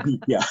can go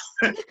bleep, yeah.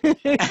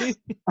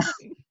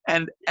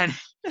 and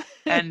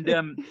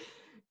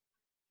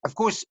of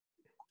course,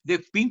 there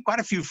have been quite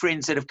a few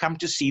friends that have come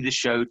to see the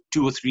show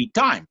 2 or 3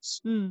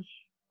 times.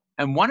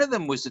 And one of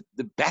them was at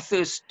the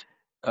Bathurst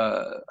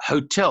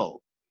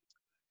Hotel.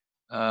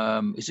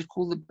 Is it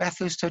called the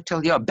Bathurst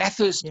Hotel? Yeah,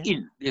 Bathurst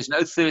Inn. There's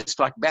no thirst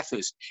like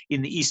Bathurst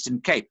in the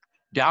Eastern Cape,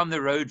 down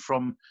the road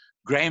from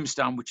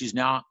Grahamstown, which is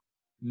now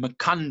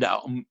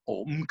Mkanda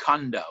or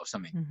Mkanda or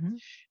something.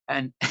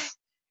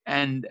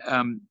 And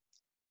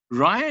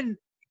Ryan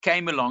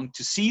came along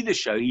to see the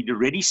show. He'd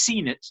already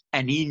seen it,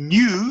 and he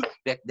knew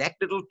that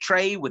little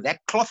tray with that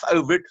cloth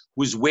over it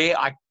was where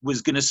I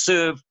was going to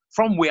serve,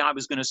 from where I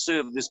was going to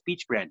serve this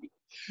peach brandy.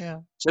 Yeah.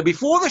 So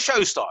before the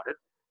show started,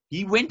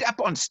 he went up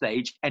on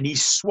stage and he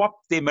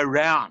swapped them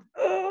around.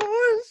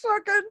 Oh,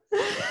 sucking.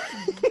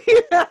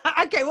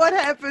 Okay, what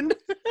happened?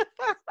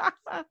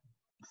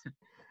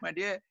 My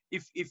dear,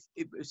 if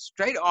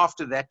straight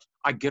after that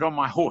I get on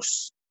my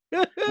horse,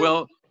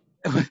 well,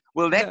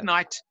 that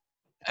night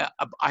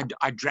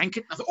I drank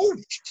it. And I thought, oh,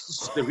 this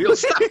is the real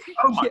stuff.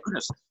 Oh my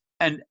goodness!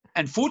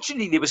 And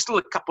fortunately, there was still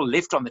a couple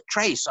left on the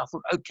tray. So I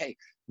thought, okay,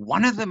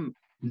 one of them.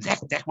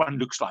 That one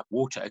looks like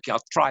water. Okay, I'll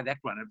try that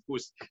one. Of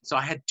course. So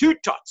I had 2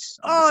 tots.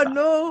 Oh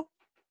no!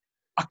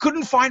 I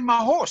couldn't find my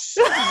horse.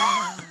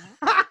 I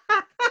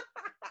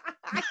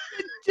can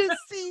just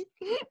see.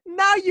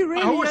 Now you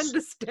really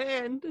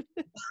understand.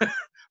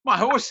 My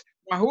horse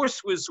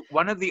was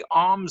one of the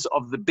arms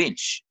of the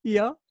bench.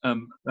 Yeah.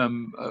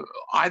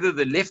 Either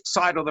the left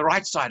side or the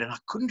right side, and I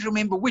couldn't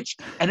remember which.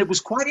 And it was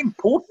quite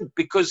important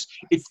because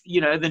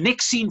the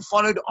next scene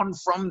followed on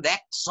from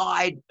that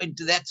side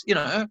into that,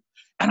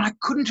 And I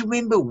couldn't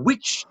remember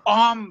which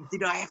arm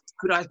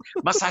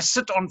must I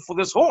sit on for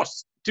this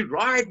horse to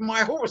ride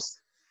my horse.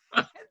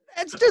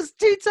 That's just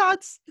 2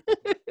 tots.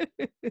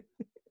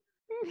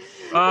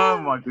 Oh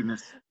my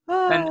goodness!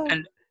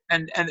 And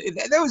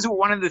that was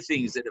one of the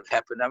things that have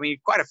happened. I mean,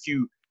 quite a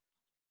few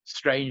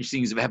strange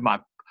things have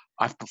happened.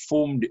 I've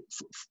performed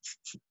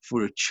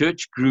for a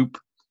church group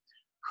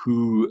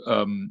who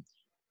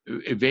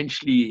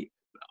eventually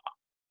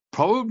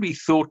probably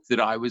thought that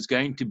I was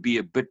going to be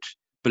a bit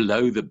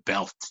below the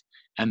belt,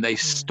 and they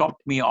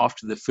stopped me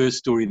after the first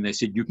story and they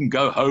said, you can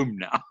go home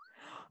now.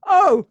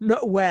 Oh no!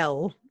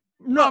 Well,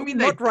 no, I mean,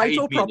 not right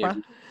or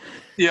proper.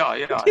 Yeah.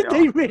 Did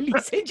they really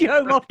send you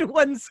home after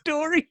one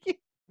story?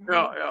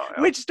 Yeah.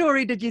 Which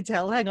story did you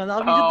tell? Hang on.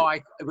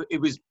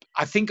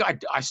 I think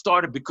I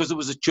started because it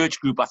was a church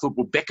group. I thought,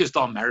 well,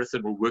 Beckersdale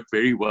Marathon will work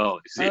very well.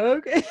 You see?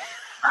 Okay.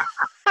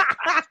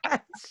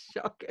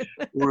 Shocking.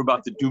 Or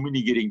about the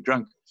Dominie getting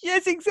drunk.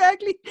 Yes,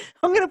 exactly.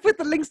 I'm going to put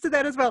the links to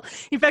that as well.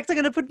 In fact, I'm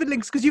going to put the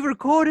links because you've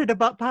recorded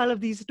about pile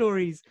of these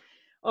stories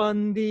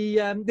on the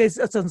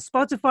it's on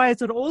Spotify,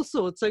 it's on all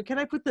sorts. So can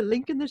I put the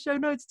link in the show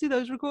notes to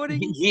those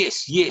recordings?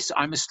 Yes.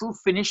 I must still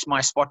finish my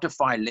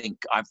Spotify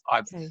link.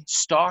 I've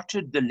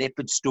started the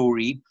leopard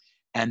story,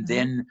 and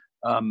then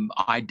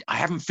I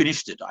haven't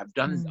finished it. I've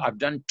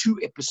done 2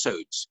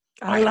 episodes.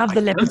 I love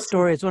the leopard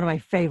story. It's one of my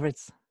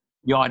favorites.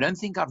 Yeah, I don't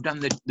think I've done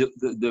the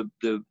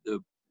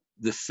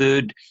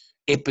 3rd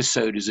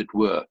episode, as it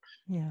were.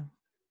 Yeah.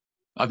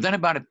 I've done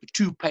about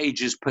 2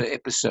 pages per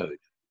episode.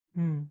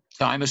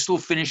 So I must still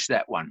finish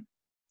that one.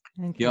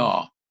 Okay.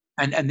 Yeah.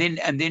 And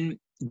then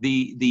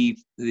the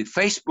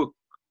Facebook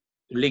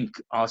link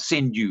I'll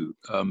send you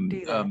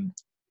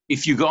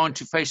if you go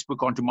onto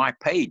Facebook, onto my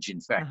page, in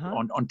fact,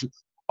 onto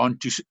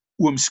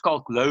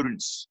Oomskalk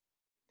Lawrence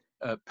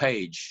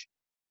page,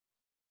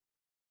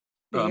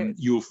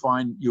 you'll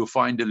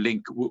find a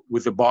link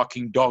with a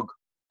barking dog.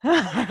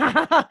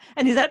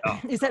 And is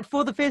that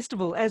for the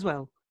festival as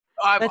well?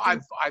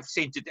 I've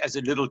sent it as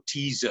a little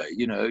teaser,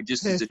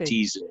 just Perfect. as a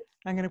teaser.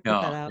 I'm going to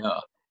put that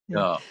out.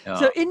 Yeah.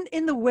 So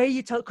in the way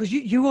you tell, because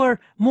you are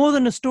more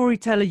than a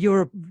storyteller,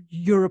 you're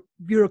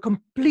a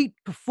complete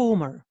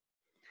performer.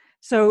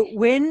 So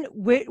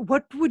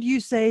what would you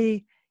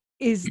say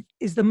is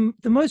the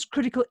most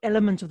critical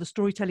element of the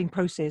storytelling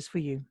process for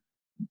you?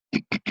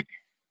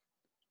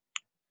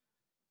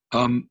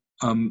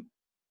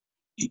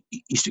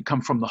 Is to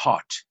come from the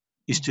heart.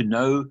 Is to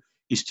know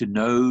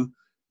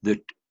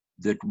that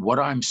what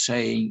I'm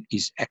saying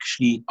is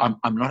actually I'm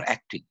not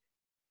acting.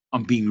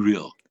 I'm being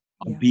real.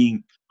 I'm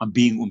being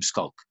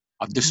Oomskalk.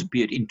 I've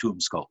disappeared into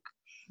Oomskalk.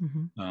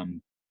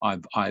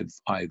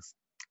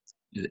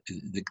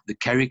 The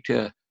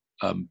character.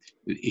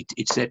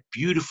 It's that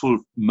beautiful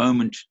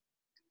moment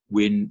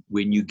when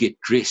you get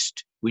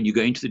dressed, when you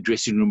go into the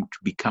dressing room to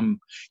become.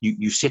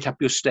 You set up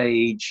your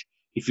stage.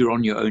 If you're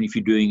on your own, if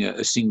you're doing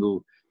a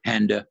single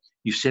hander,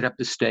 you set up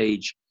the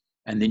stage,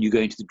 and then you go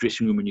into the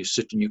dressing room and you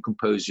sit and you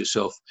compose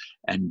yourself,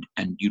 and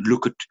you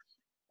look at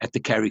the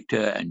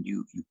character, and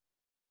you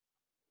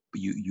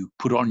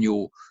put on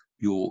your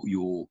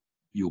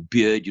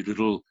beard, your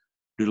little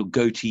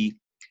goatee,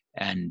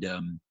 and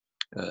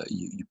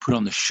you put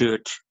on the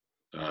shirt,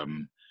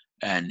 and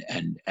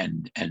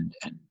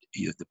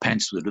the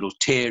pants with a little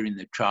tear in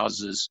the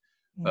trousers.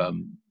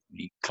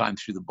 You climb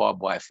through the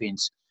barbed wire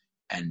fence,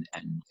 and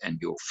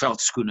your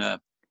veldskoene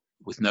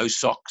with no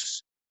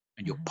socks,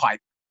 and your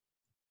pipe,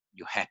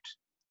 your hat.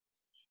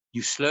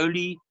 You're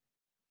slowly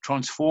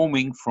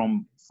transforming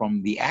from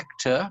the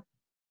actor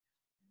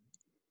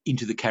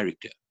into the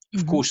character.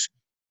 Of course,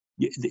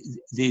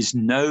 there's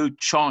no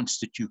chance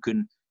that you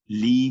can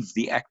leave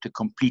the actor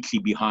completely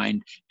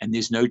behind, and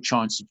there's no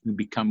chance that you can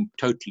become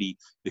totally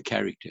the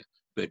character.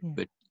 But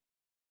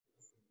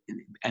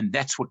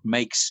that's what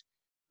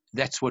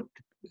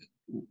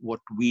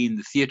we in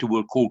the theatre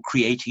will call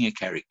creating a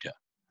character.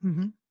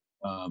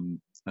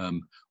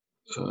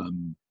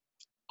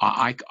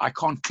 I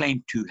can't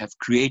claim to have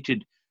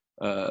created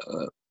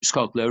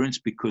Schalk Lawrence,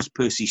 because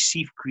Percy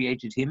Seif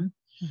created him.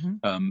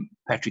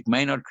 Patrick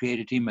Maynard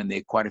created him, and there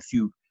are quite a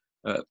few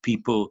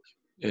people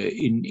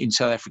in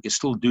South Africa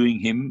still doing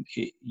him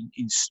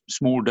in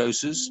small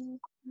doses.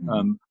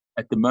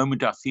 At the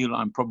moment, I feel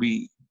I'm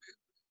probably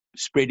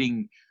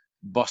spreading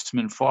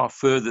Bosman far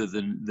further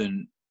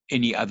than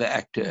any other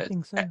actor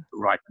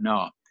right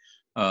now.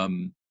 But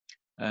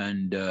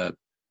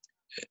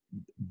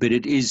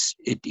it is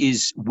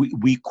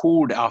we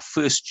called our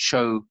first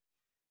show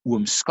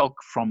Oomskalk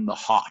from the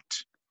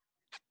Heart.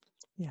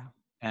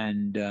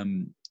 And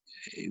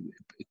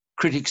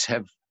critics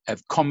have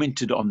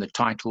commented on the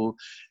title,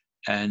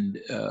 and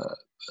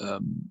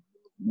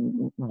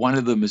one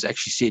of them has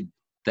actually said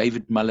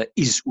David Muller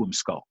is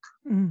Oomskalk.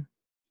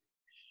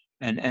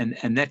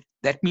 And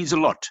that means a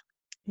lot.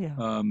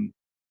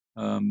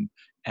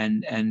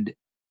 And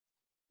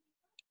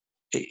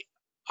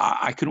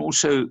I can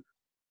also,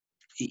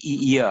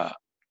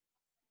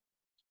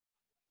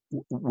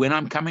 when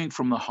I'm coming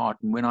from the heart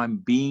and when I'm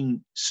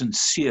being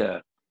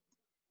sincere,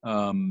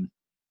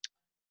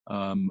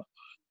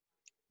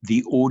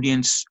 the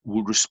audience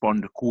will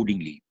respond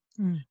accordingly.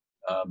 And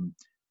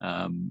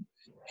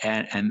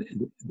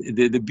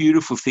the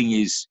beautiful thing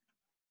is,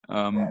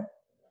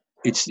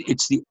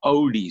 it's the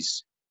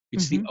oldies.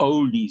 It's the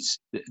oldies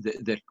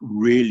that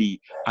really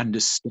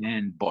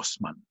understand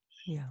Bosman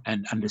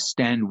and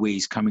understand where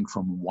he's coming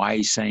from, why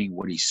he's saying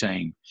what he's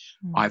saying.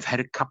 I've had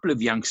a couple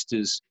of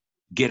youngsters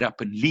get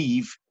up and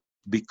leave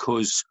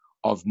because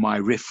of my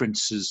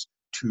references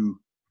to,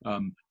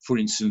 for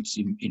instance,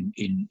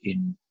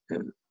 in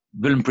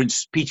Willem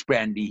Prince's Peach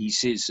Brandy, he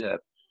says,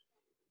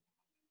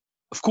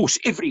 of course,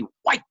 every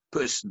white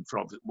person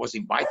was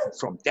invited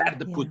from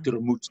Derde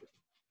Puttermoet.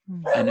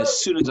 And as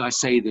soon as I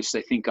say this,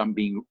 they think I'm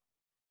being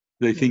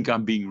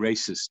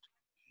racist.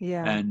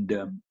 And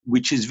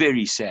which is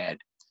very sad,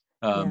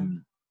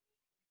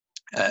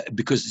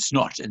 because it's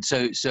not. And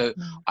so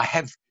I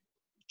have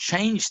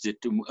changed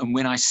it. And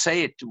when I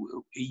say it,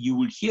 you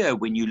will hear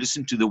when you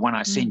listen to the one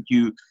I sent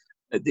you,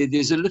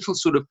 there's a little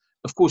sort of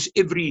course,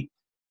 every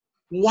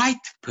white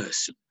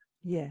person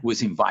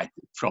was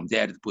invited from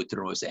Derde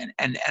Puttermoet. And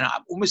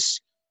I'm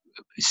almost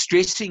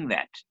stressing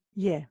that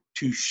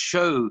to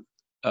show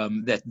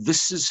that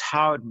this is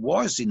how it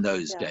was in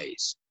those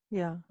days.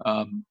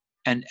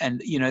 And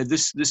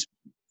this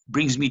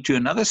brings me to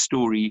another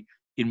story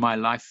in my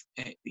life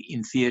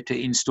in theatre,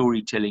 in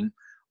storytelling.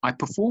 I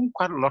performed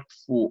quite a lot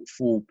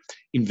for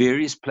in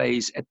various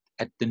plays at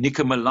the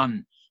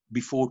Nikkermilan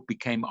before it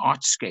became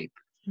Artscape.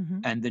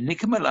 And the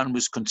Nikkermilan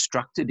was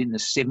constructed in the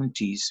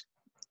 70s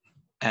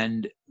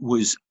and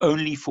was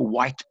only for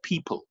white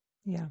people.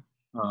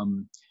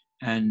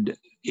 And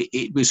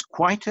it was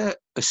quite a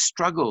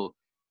struggle.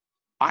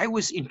 I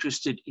was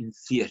interested in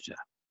theatre.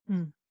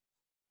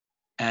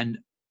 And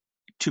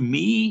to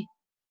me,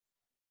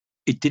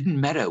 it didn't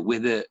matter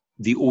whether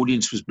the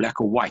audience was black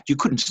or white. You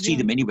couldn't see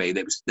them anyway.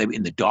 They were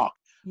in the dark.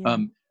 Yeah.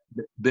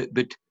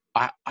 But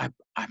I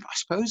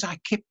suppose I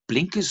kept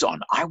blinkers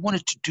on. I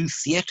wanted to do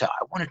theater.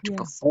 I wanted to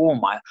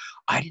perform.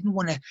 I didn't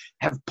want to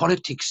have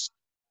politics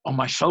on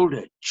my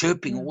shoulder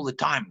chirping all the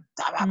time.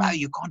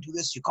 You can't do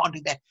this, you can't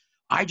do that.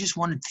 I just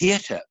wanted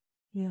theater.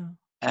 Yeah.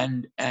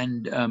 And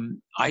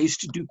I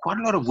used to do quite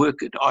a lot of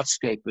work at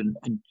Artscape,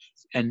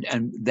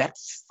 and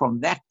that's from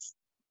that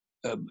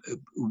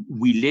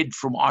we led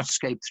from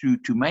Artscape through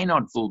to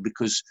Maynardville,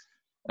 because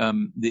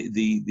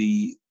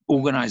the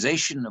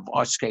organization of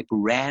Artscape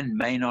ran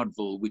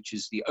Maynardville, which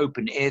is the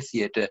open air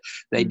theater.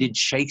 They did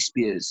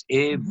Shakespeare's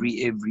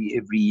every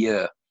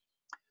year,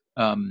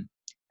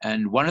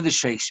 and one of the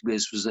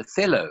Shakespeare's was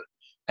Othello.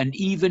 And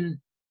even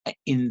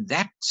in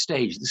that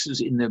stage, this was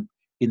in the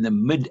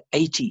mid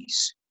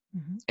 80s,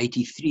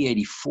 83,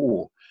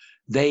 84,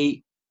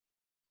 they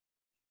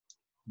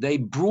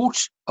brought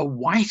a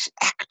white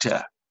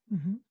actor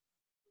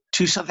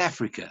to South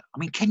Africa. I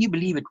mean, can you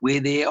believe it?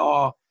 Where there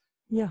are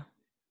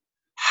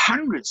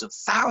hundreds of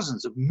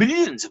thousands of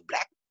millions of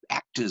black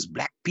actors,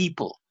 black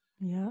people.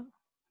 Yeah.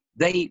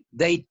 They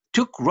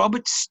took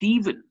Robert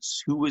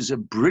Stevens, who was a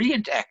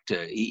brilliant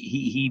actor.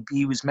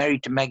 He was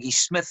married to Maggie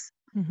Smith.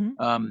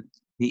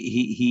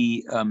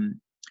 He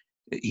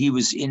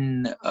was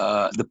in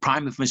The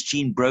Prime of Miss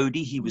Jean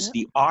Brodie. He was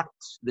the art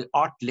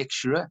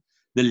lecturer,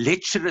 the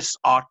lecherous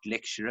art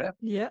lecturer.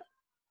 Yeah.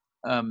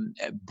 A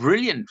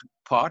brilliant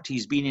part.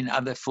 He's been in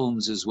other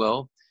films as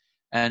well,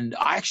 and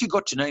I actually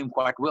got to know him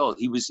quite well.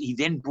 He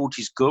then brought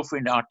his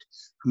girlfriend out,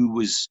 who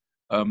was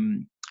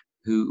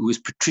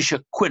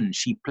Patricia Quinn.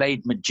 She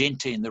played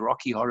Magenta in the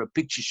Rocky Horror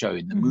Picture Show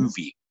in the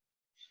movie,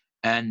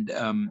 and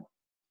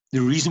the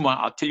reason why,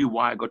 I'll tell you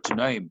why I got to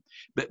know him.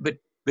 But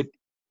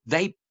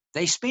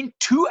they spent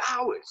 2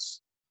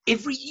 hours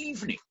every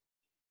evening,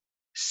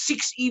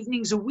 6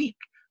 evenings a week,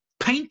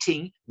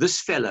 painting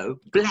this fellow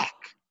black.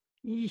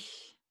 Eesh.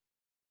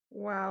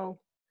 Wow.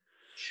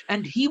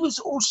 And he was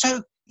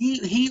also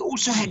he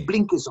also had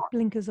blinkers on.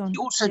 Blinkers on. He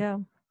also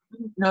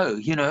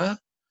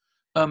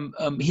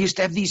he used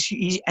to have these,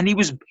 and he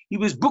was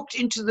booked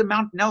into the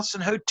Mount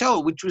Nelson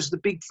Hotel, which was the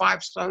big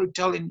 5-star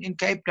hotel in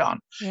Cape Town.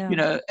 Yeah. You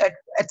know, at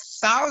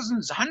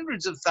thousands,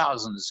 hundreds of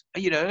thousands.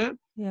 You know.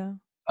 Yeah.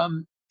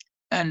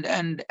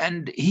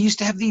 And he used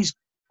to have these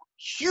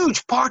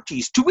huge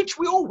parties to which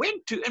we all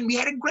went to, and we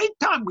had a great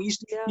time. We used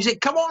to, he said,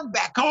 "Come on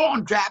back, come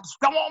on, Traps,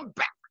 come on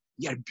back."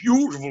 He had a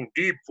beautiful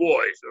deep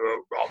voice.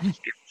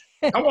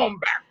 Come on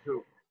back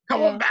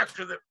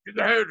to the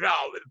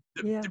hotel.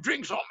 The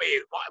drinks on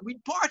me.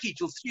 We'd party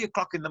till 3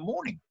 o'clock in the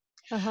morning.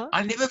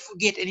 I'll never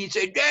forget. And he'd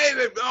say,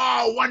 "David,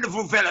 oh,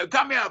 wonderful fellow,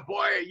 come here,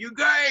 boy. You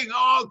going?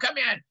 Oh, come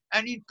here."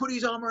 And he'd put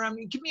his arm around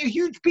me and give me a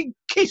huge big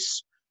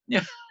kiss.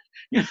 Yeah.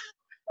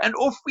 And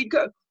off we'd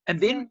go.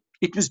 And then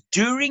it was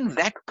during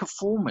that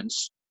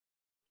performance,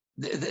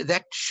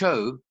 that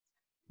show,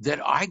 that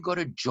I got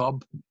a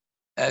job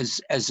as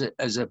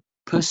a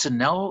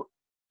personnel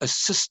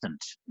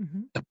assistant,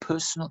 a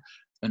personal,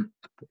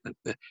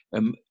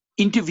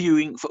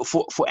 interviewing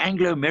for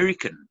Anglo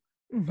American,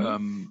 a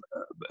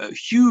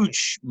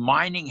huge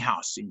mining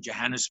house in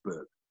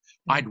Johannesburg.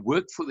 I'd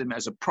worked for them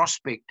as a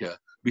prospector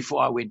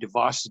before I went to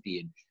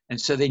varsity, and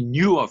so they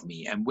knew of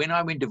me. And when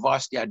I went to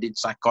varsity, I did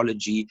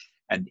psychology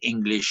and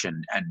English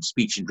and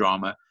speech and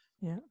drama.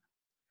 Yeah.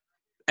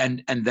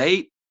 And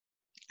they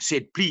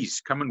said,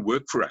 "Please come and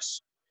work for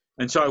us."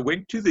 And so I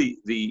went to the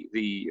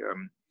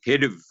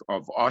head of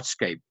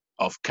Artscape,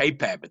 of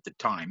KPAB at the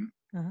time,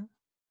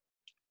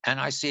 and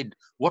I said,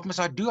 "What must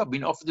I do? I've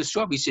been offered this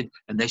job." He said,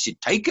 and they said,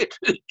 "Take it.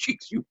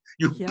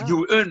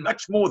 You earn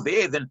much more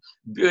there than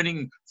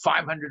earning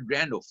 500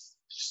 Rand or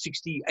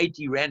 60,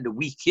 80 Rand a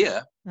week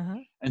here."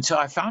 And so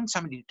I found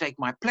somebody to take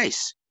my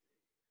place.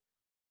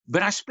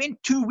 But I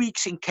spent 2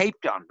 weeks in Cape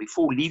Town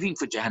before leaving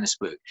for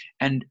Johannesburg.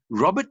 And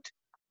Robert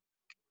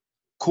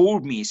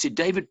called me. He said,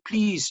 "David,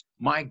 please,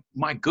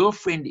 my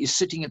girlfriend is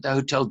sitting at the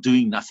hotel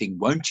doing nothing.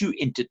 Won't you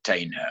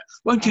entertain her?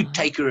 Won't you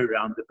take her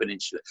around the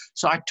peninsula?"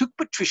 So I took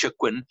Patricia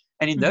Quinn,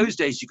 and in those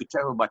days you could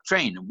travel by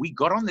train. And we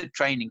got on the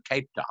train in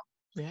Cape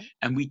Town,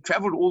 and we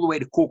traveled all the way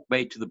to Cork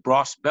Bay to the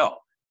Brass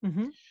Bell,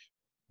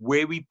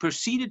 where we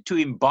proceeded to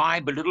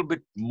imbibe a little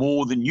bit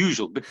more than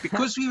usual. But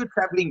because we were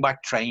traveling by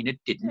train, it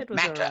didn't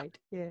matter. Right.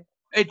 Yeah.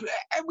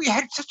 And we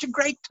had such a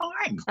great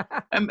time.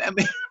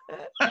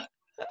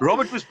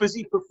 Robert was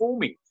busy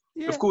performing.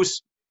 Yeah. Of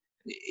course,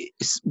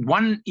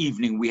 one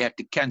evening we had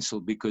to cancel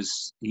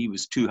because he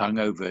was too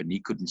hungover and he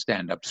couldn't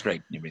stand up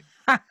straight and everything.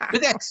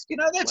 But that's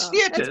theatre.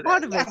 That's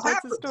part of it.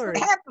 That's the story.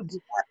 It happens.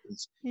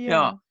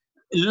 Yeah.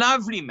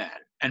 Lovely man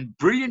and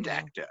brilliant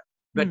actor.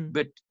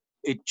 But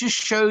it just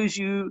shows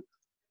you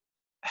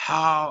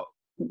how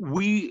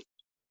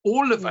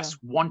all of us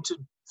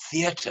wanted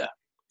theatre.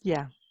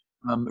 Yeah.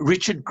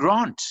 Richard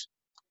Grant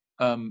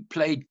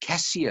played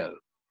Cassio.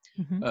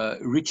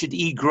 Richard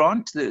E.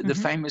 Grant, the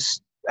famous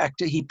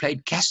actor, he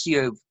played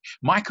Cassio.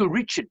 Michael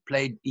Richard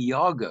played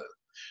Iago.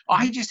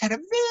 I just had a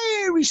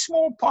very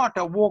small part.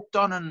 I walked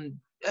on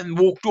and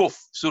walked off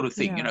sort of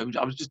thing. Yeah. You know,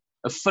 I was just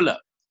a filler.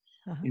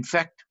 Uh-huh. In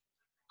fact,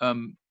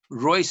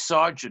 Roy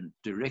Sargent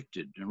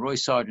directed, and Roy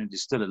Sargent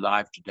is still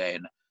alive today.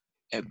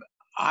 And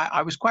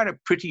I was quite a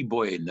pretty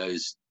boy in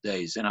those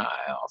days, and I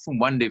often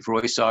wonder if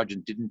Roy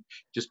Sargent didn't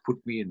just put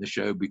me in the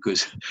show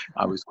because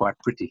I was quite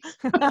pretty.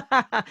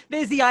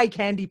 There's the eye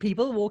candy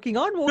people walking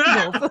on, walking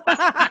off.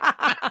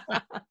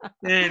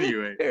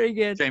 Anyway, Very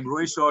good. shame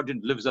Roy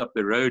Sargent lives up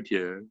the road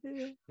here.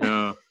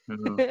 No.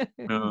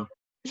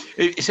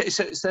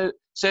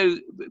 So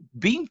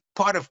being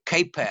part of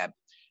KPAB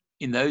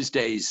in those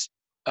days,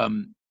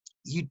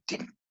 you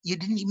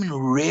didn't even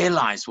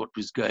realize what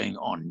was going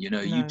on. You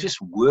know, you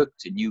just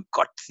worked and you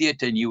got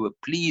theatre and you were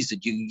pleased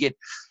that you could get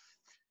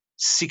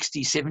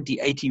 60, 70,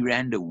 80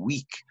 rand a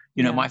week.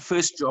 You know, my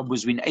first job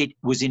was in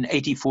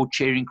 84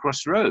 Charing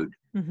Cross Road,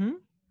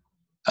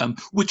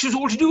 which was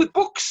all to do with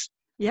books.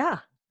 Yeah.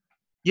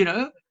 You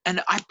know,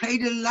 and I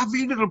played a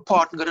lovely little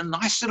part and got a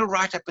nice little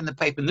write-up in the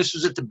paper. And this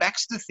was at the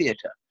Baxter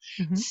Theatre.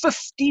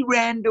 50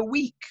 rand a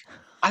week.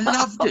 I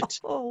loved it.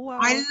 Oh, wow.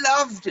 I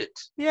loved it.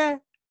 Yeah.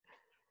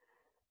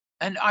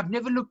 And I've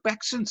never looked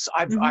back since.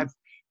 I've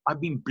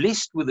been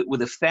blessed with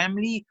a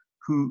family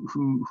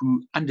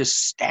who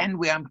understand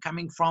where I'm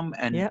coming from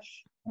and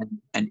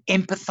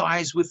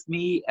empathize with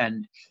me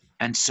and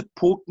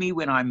support me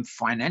when I'm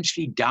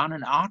financially down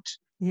and out.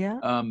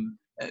 Yeah.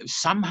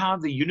 Somehow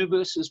the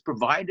universe has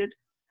provided.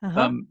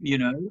 You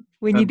know,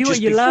 when you do what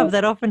you love,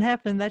 that often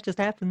happens. That just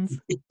happens.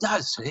 It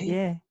does.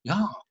 Eh?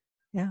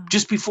 Yeah.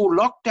 Just before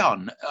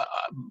lockdown,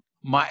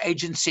 my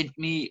agent sent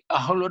me a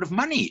whole lot of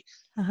money.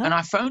 And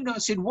I phoned her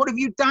and said, "What have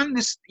you done?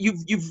 This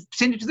you've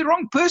sent it to the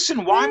wrong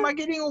person. Why am I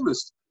getting all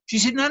this?" She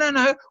said,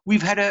 No.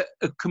 We've had a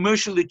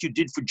commercial that you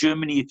did for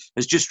Germany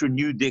has just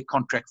renewed their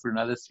contract for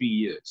another 3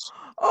 years.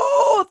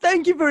 Oh,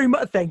 thank you very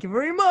much. Thank you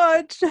very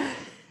much.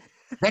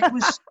 That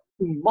was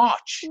in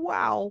March.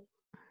 Wow.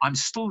 I'm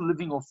still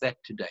living off that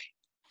today.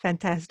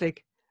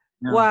 Fantastic.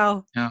 Yeah.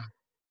 Wow.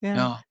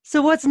 Yeah.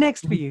 So what's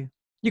next for you?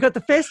 You got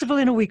the festival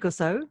in a week or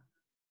so.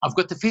 I've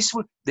got the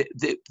festival.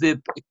 The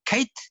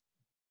Kate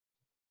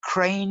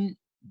Crane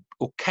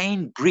or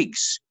Kane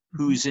Briggs,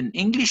 who's an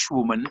English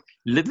woman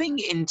living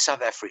in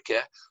South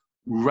Africa,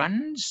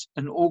 runs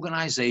an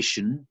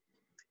organization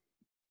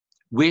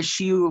where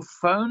she will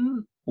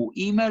phone or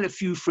email a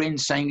few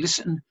friends saying,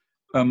 "Listen,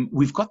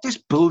 we've got this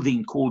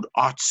building called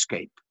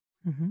Artscape.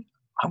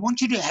 I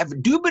want you to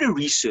do a bit of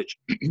research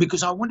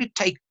because I want to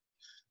take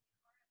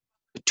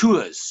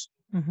tours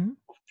of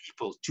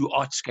people to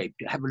Artscape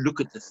to have a look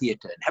at the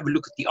theatre and have a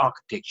look at the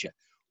architecture.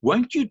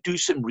 Won't you do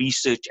some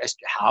research as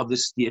to how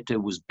this theatre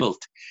was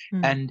built?"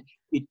 And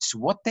it's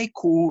what they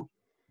call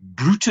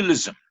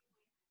brutalism.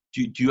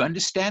 Do you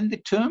understand the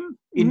term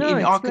in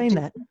explain architecture?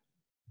 That.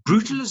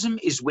 Brutalism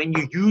is when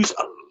you use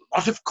a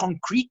lot of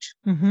concrete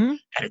and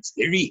it's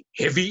very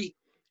heavy,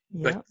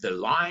 but the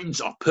lines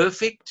are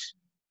perfect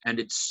and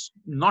it's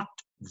not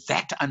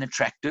that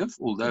unattractive,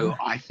 although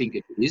I think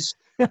it is.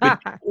 But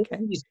all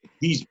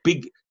these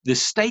big, the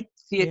State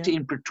Theatre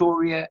in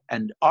Pretoria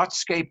and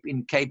Artscape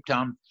in Cape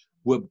Town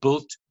were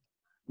built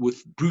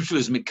with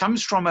brutalism. It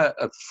comes from a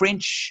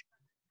French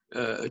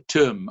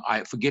term.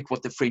 I forget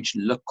what the French,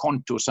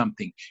 Leconte or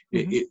something,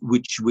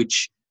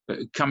 which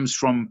comes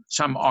from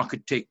some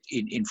architect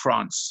in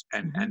France,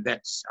 and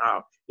that's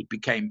how it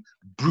became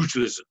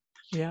brutalism.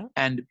 Yeah.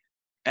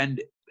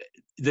 And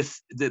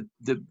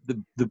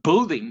the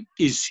building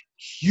is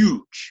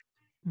huge.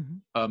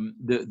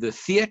 The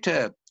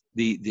theatre,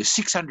 the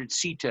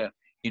 600-seater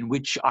in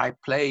which I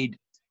played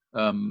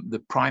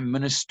the Prime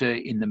Minister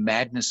in The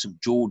Madness of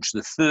George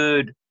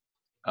III,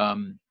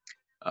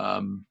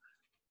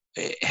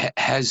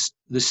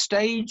 the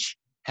stage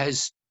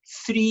has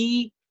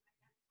 3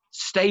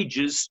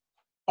 stages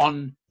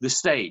on the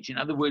stage. In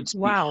other words,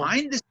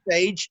 behind the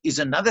stage is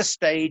another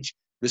stage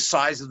the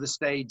size of the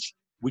stage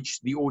which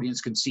the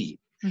audience can see.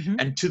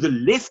 And to the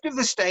left of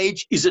the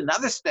stage is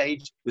another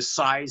stage the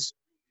size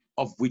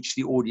of which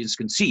the audience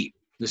can see,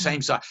 the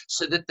same size,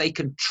 so that they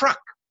can truck.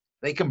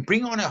 They can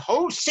bring on a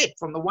whole set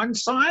from the one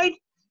side,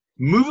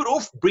 move it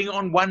off, bring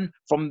on one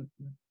from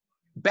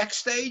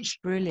backstage,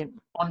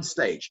 on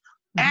stage.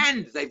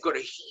 And they've got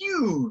a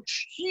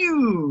huge,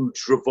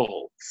 huge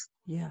revolve.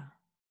 Yeah.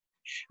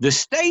 The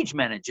stage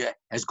manager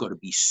has got to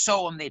be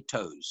so on their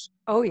toes.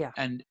 Oh, yeah.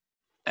 And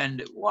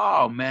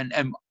wow, man.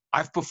 And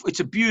it's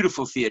a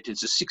beautiful theatre.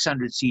 It's a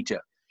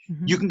 600-seater.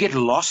 You can get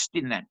lost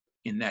in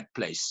that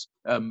place.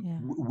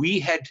 We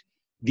had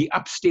the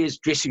upstairs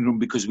dressing room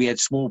because we had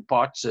small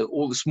parts.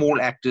 All the small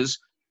actors,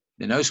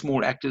 there are no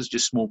small actors,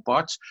 just small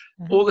parts.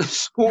 All the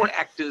small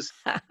actors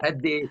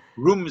had their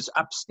rooms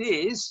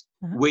upstairs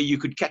where you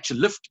could catch a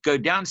lift, go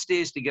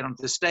downstairs to get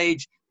onto the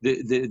stage.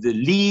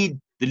 The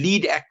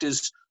lead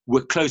actors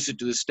were closer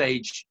to the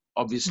stage,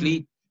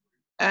 obviously,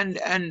 and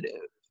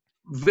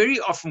very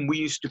often we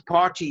used to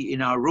party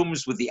in our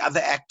rooms with the other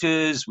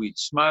actors. We'd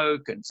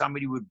smoke, and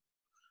somebody would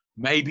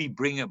maybe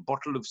bring a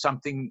bottle of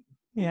something.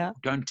 Yeah.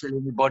 Don't tell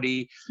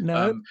anybody.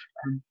 No.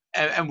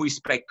 and we used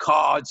to play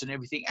cards and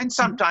everything. And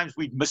sometimes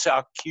we'd miss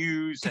our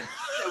cues, and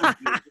there would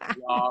be a big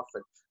laugh.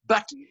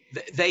 But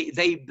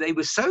they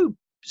were so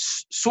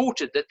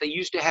sorted that they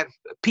used to have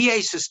a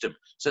PA system.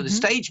 So the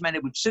stage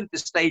manager would sit at the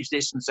stage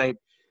desk and say,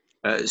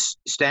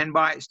 stand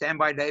by,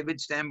 David,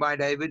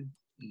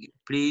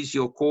 please,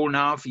 your call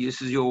now.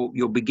 This is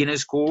your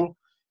beginner's call.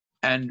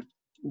 And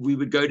we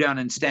would go down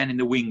and stand in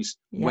the wings,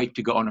 wait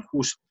to go on. Of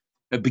course,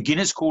 a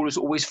beginner's call is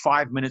always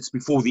 5 minutes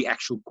before the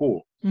actual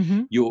call.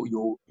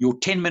 Your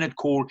 10-minute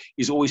call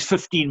is always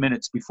 15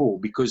 minutes before,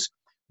 because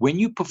when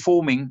you're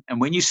performing and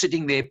when you're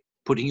sitting there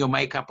putting your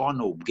makeup on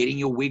or getting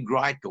your wig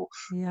right or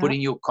putting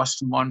your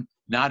costume on,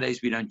 nowadays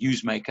we don't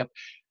use makeup,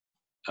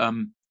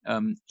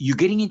 you're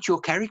getting into your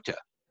character.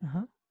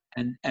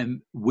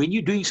 And when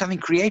you're doing something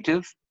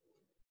creative,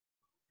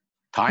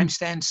 time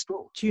stands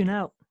still. Tune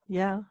out.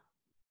 Yeah,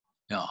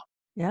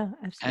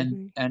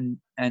 absolutely.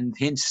 And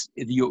hence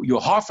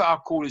your half-hour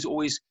call is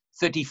always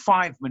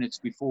 35 minutes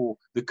before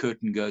the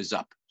curtain goes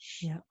up.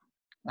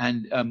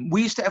 And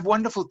we used to have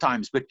wonderful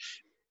times, but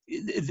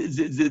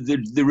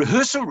the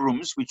rehearsal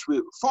rooms, which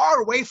were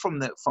far away from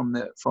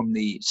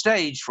the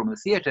stage, from the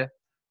theater,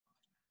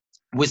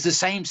 was the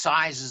same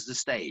size as the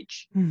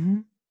stage.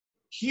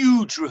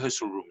 Huge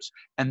rehearsal rooms,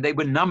 and they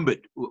were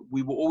numbered.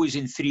 We were always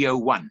in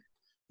 301.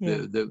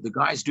 The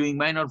guys doing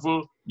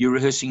Maynardville, you're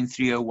rehearsing in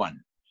 301.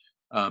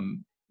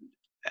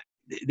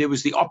 There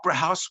was the Opera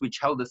House, which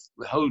holds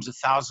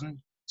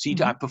 1,000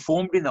 seats. I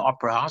performed in the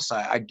Opera House.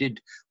 I did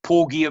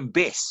Porgy and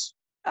Bess.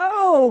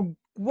 Oh,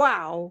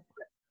 wow.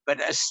 But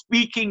a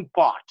speaking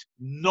part,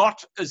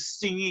 not a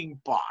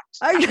singing part.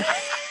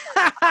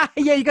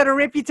 Yeah, you got a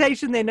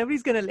reputation there.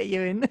 Nobody's going to let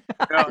you in.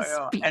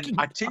 And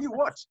I tell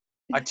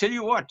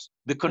you what,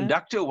 the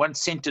conductor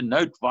once sent a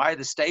note via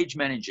the stage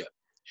manager.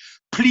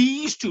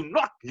 Please do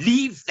not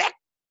leave that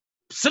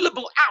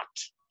syllable out.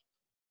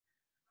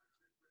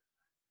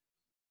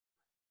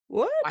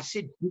 What? I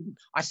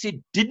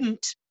said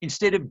didn't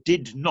instead of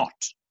did not.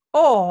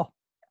 Oh,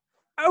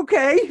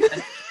 okay.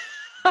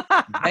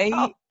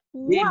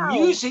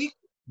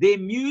 Their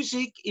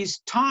music is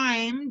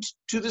timed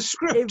to the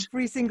script.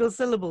 Every single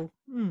syllable.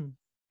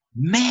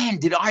 Man,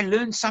 did I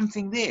learn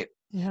something there.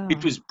 Yeah.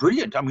 It was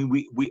brilliant. I mean,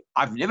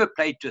 I've never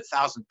played to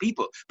 1,000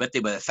 people, but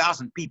there were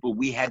 1,000 people.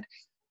 We had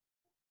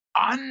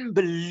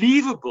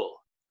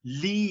unbelievable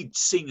lead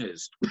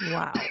singers.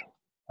 Wow.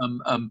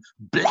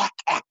 Black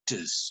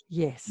actors.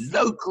 Yes.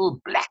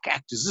 Local black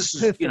actors. This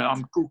is, Perfect.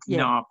 I'm talking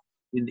now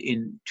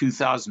in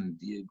 2000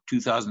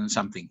 and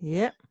something.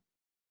 Yeah.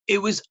 They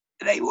were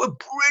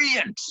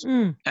brilliant.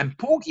 And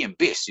Porgy and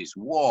Bess is,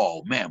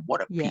 whoa, man,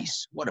 what a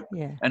piece.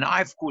 And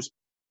I, of course,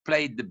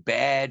 played the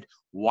bad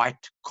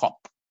white cop.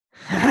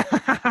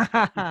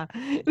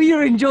 You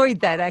enjoyed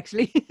that,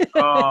 actually.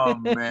 Oh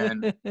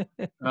man.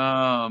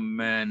 No.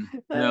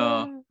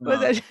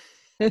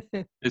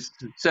 It's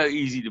so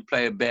easy to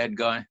play a bad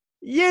guy.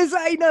 Yes,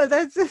 I know.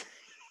 That's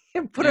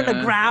put on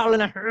a growl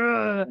and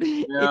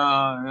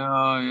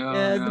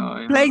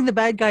playing the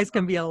bad guys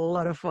can be a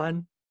lot of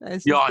fun.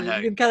 You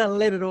can kind of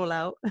let it all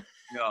out.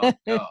 That's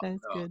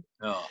good.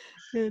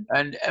 Good.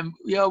 And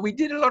we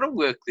did a lot of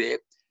work there.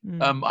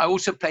 I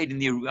also played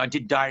I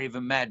did Diary of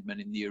a Madman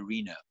in the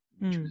Arena,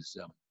 which was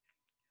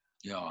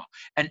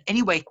And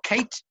anyway,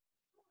 Kate,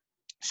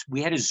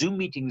 we had a Zoom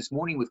meeting this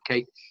morning with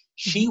Kate.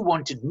 She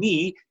wanted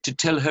me to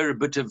tell her a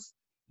bit of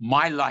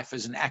my life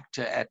as an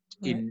actor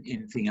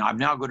in thing. I've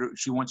now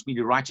she wants me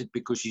to write it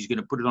because she's going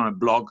to put it on a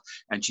blog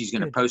and she's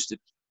going to post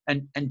it.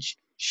 And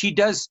she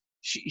does.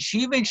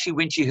 She eventually,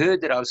 when she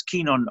heard that I was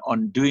keen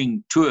on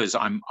doing tours,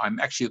 I'm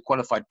actually a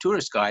qualified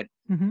tourist guide.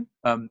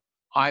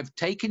 I've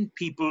taken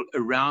people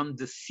around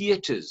the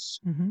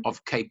theaters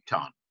of Cape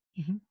Town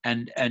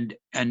and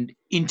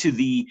into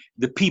the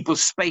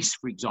People's Space,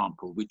 for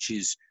example, which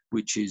is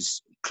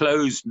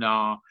closed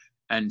now,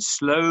 and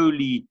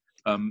slowly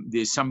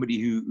there's somebody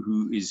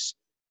who is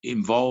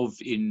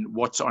involved in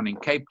what's on in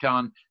Cape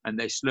Town, and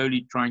they're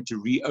slowly trying to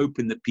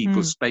reopen the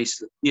People's Space,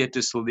 the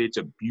theatre. So it's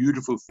a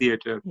beautiful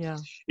theatre. Yeah.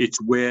 It's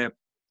where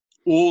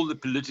all the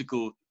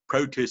political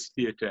protest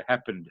theatre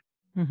happened.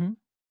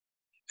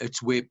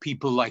 It's where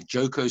people like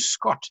Joko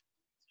Scott,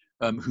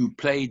 who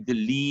played the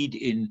lead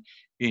in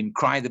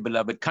Cry the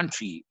Beloved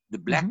Country, the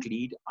black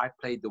lead. I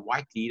played the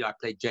white lead. I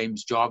played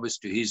James Jarvis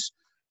to his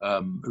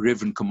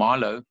Reverend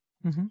Khumalo.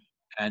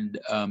 And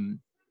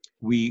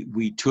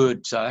we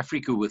toured South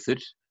Africa with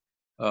it.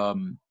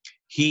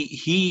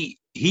 He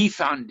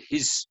found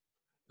his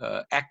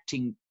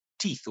acting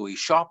teeth, or he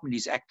sharpened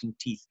his acting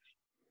teeth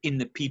in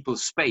the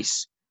People's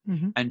Space.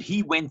 And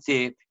he went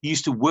there. He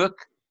used to work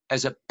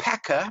as a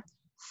packer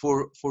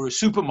for a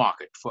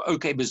supermarket, for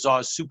OK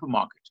Bazaar's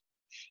supermarket.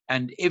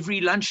 And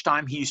every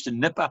lunchtime, he used to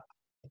nip up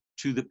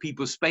to the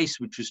People's Space,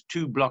 which was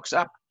 2 blocks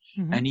up,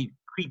 and he'd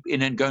creep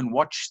in and go and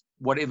watch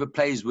whatever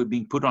plays were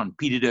being put on.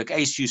 Peter Dirk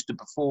Ace used to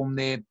perform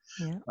there.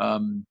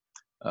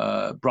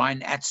 Brian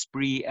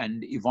Atsbury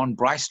and Yvonne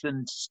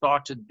Bryceland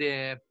started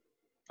there.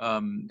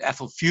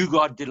 Athol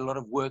Fugard did a lot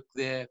of work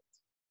there.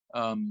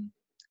 And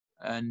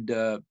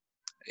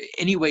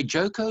anyway,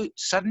 Joko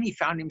suddenly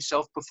found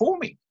himself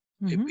performing,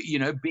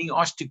 being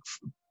asked to,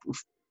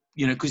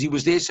 because he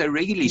was there so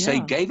regularly. Yeah. So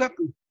he gave up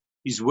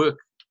his work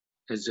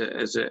as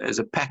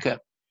a packer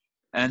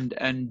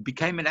and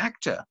became an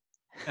actor.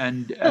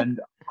 And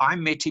I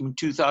met him in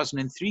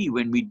 2003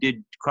 when we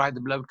did Cry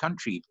the Beloved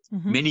Country,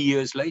 many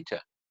years later.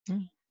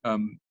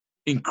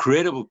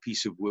 Incredible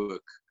piece of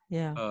work.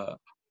 Yeah.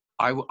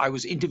 I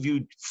was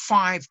interviewed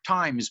 5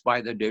 times by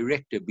the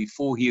director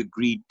before he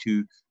agreed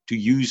to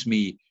use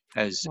me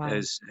as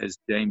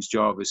James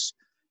Jarvis.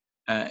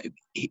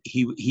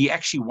 He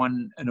actually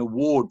won an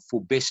award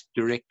for best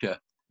director.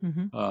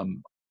 A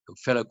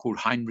fellow called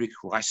Heinrich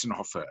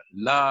Reisenhofer,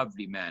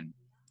 lovely man.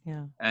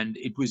 Yeah. And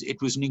it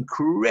was an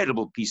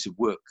incredible piece of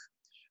work.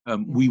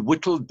 We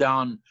whittled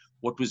down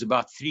what was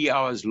about 3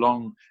 hours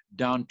long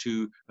down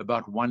to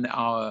about 1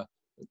 hour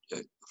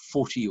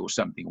 40 or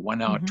something,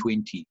 1 hour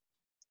 20.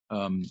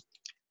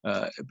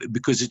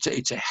 Because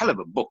it's a hell of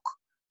a book,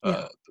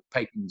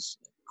 Peyton's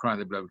Cry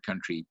the Beloved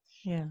Country.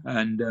 Yeah.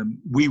 And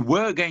we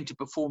were going to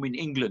perform in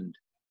England,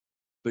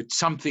 but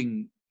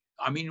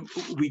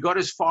we got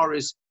as far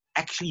as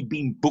actually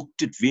being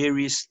booked at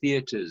various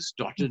theatres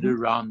dotted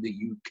around the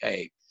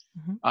UK.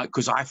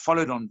 Because I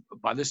followed on,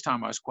 by this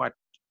time I was quite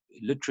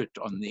literate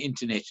on the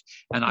internet,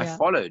 and I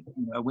followed,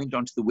 I went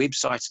onto the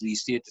websites of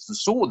these theatres and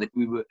saw that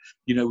we were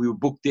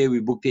booked there,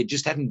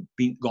 just hadn't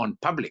gone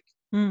public.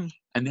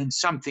 And then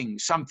something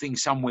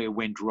somewhere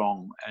went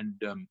wrong,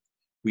 and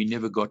we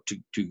never got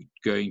to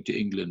going to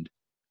England.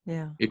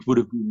 Yeah. It would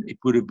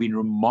have been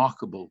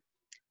remarkable.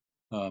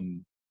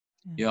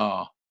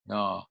 Yeah.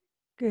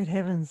 Good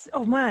heavens!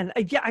 Oh man,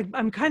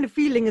 I'm kind of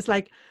feeling it's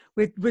like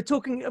we're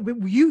talking.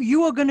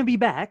 You are going to be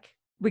back.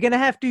 We're going to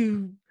have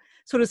to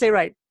sort of say,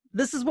 right,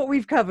 this is what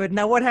we've covered.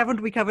 Now, what haven't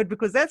we covered?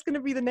 Because that's going to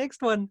be the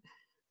next one.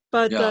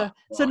 But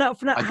so now,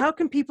 how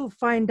can people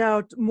find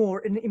out more?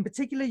 In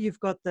particular, you've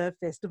got the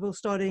festival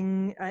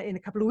starting in a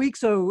couple of weeks.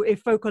 So if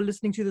folk are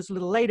listening to this a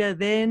little later,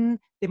 then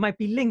there might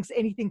be links,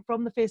 anything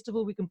from the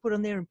festival we can put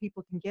on there and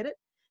people can get it.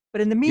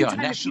 But in the meantime,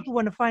 if people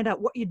want to find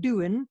out what you're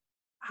doing,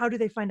 how do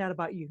they find out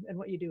about you and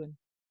what you're doing?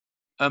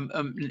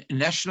 The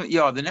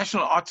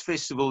National Arts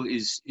Festival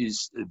is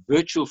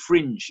Virtual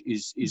Fringe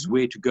is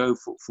where to go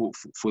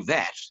for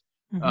that.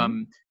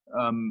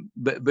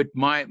 But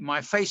my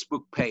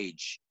Facebook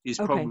page is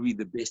probably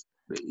the best.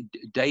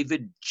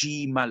 David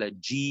G. Muller,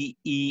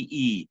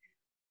 G-E-E.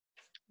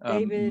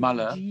 David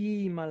Muller.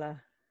 G.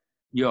 Muller.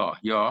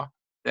 Yeah.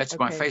 That's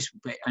my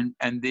Facebook page.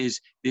 And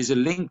there's a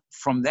link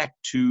from that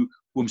to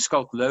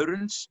Oomskalk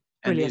Lawrence,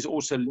 and there's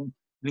also a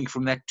link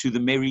from that to the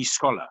Merry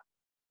Scholar.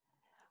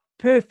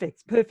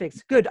 Perfect.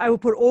 Good. I will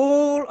put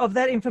all of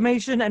that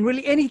information and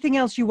really anything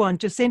else you want,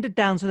 just send it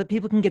down so that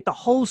people can get the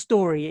whole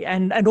story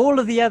and all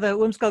of the other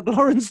Oomskalk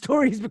Lawrence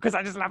stories, because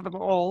I just love them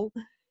all.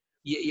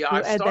 Yeah,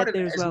 I've started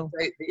there as well.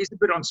 There is a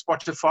bit on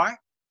Spotify.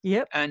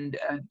 Yep. And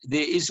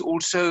there is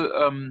also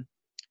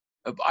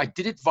I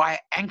did it via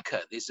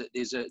Anchor. There's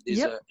an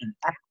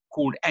app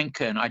called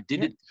Anchor, and I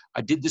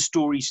did the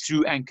stories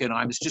through Anchor, and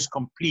I was just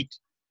complete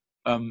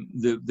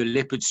the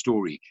leopard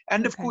story,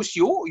 and of course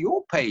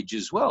your page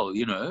as well,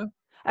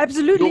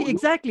 Absolutely.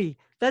 Exactly.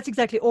 That's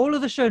exactly all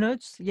of the show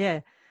notes.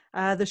 The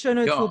show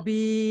notes will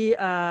be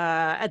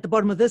at the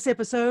bottom of this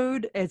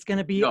episode. It's going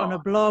to be on a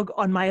blog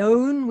on my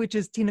own, which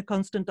is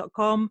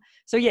tinaconstant.com.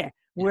 So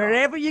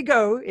wherever you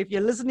go, if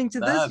you're listening to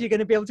this, you're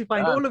going to be able to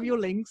find all of your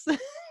links.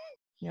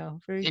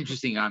 Very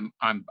interesting.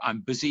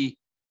 I'm busy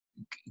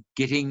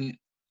getting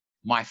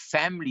my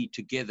family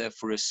together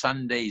for a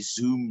Sunday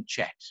Zoom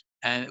chat.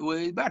 And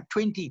we're about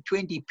 20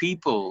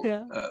 people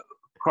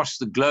across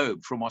the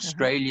globe, from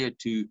Australia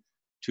to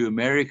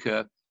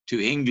America to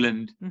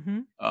England.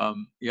 I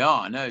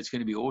know it's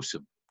going to be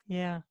awesome.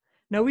 Yeah.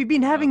 No, we've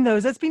been having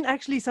those. That's been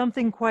actually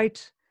something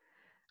quite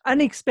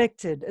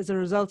unexpected as a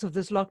result of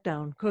this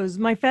lockdown, because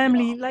my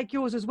family, like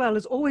yours as well,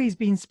 has always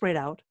been spread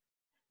out.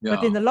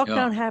 But then the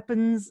lockdown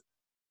happens,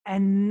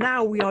 and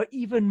now we are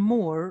even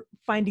more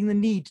finding the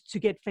need to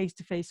get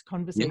face-to-face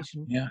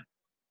conversation. Yeah.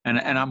 And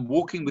I'm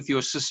walking with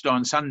your sister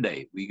on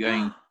Sunday. We're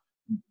going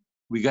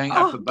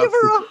up above. Give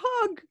her a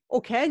hug.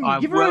 Or can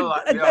you give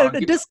her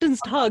a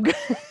distanced hug?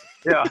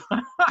 Yeah.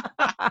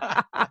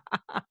 I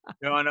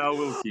know. I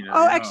will.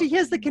 Actually,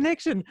 here's the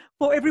connection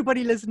for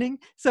everybody listening.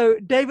 So,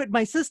 David,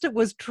 my sister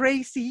was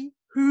Tracy,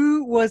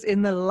 who was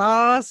in the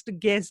last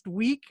guest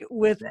week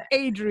with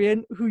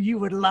Adrian, who you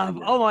would love.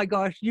 Oh my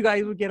gosh, you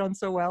guys would get on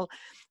so well.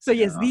 So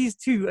yes, these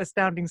two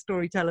astounding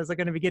storytellers are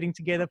going to be getting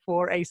together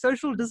for a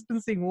social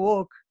distancing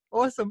walk.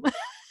 Awesome.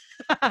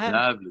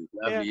 Lovely.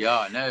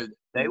 No,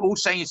 they're all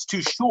saying it's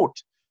too short.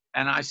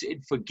 And I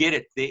said, forget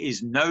it. There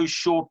is no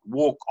short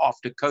walk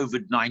after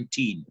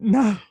COVID-19.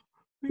 No.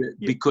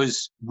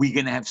 Because we're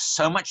going to have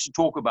so much to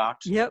talk about.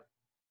 Yep.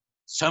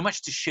 So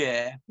much to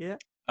share. Yeah.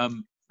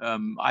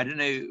 I don't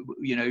know,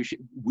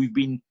 we've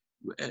been,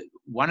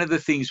 one of the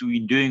things we've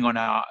been doing on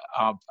our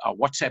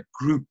WhatsApp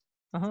group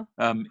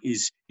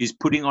is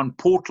putting on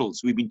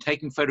portals. We've been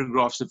taking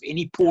photographs of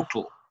any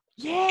portal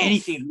Yes.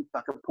 Anything that looks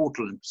like a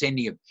portal and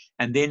sending it.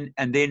 And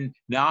then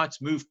now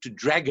it's moved to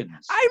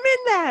dragons. I'm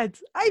in that.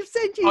 I've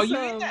sent you Are some.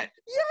 you in that?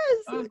 Yes.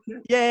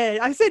 Okay. Yeah,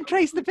 I sent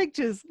Trace the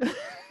pictures.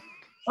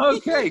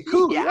 Okay,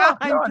 cool. Yeah,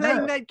 I'm no, playing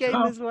no, that game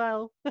no. as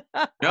well.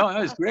 No,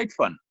 it's great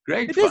fun.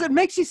 Great It fun. is. It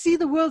makes you see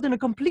the world in a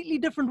completely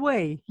different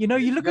way. You know,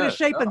 you look at a Yeah,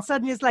 shape yeah. and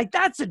suddenly it's like,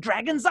 that's a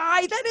dragon's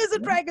eye. That is a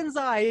Yeah, dragon's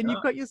eye. And yeah,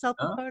 you've got yourself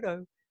a yeah,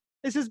 photo.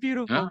 This is yeah,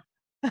 beautiful.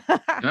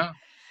 yeah.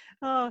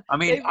 Oh, I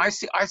mean, David-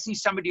 I see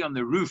somebody on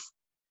the roof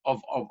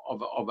of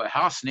a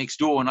house next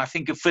door, and I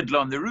think a fiddler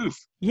on the roof.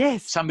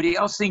 yes. Somebody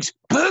else thinks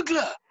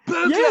burglar.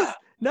 Yes.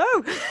 No.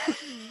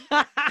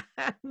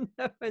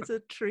 No, it's a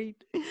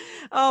treat.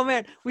 Oh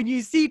man, when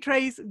you see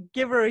Trace,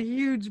 give her a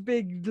huge,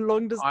 big,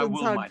 long distance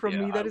will, hug my from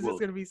dear, me. That I is just will.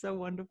 going to be so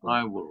wonderful.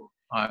 I will.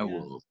 I Yeah.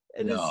 will.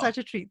 It is Yeah. such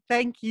a treat.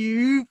 Thank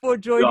you for Yeah,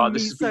 joining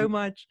this me has so been-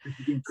 much. This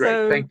has been great.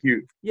 So, Thank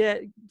you. yeah,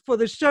 for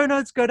the show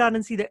notes, go down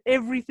and see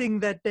everything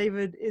that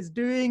David is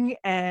doing.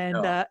 And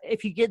Yeah.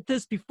 if you get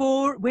this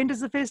before, when does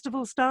the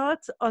festival start?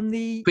 On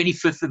the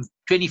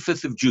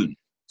 25th of June.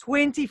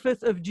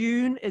 25th of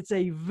June. It's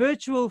a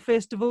virtual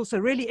festival, so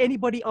really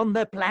anybody on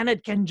the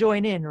planet can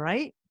join in,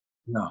 right?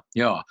 Yeah,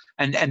 yeah,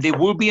 and there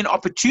will be an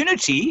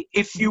opportunity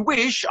if you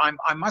wish.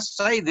 I must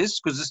say this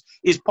because this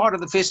is part of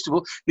the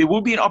festival. There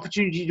will be an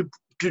opportunity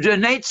to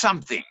donate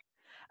something.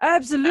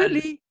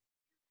 Absolutely.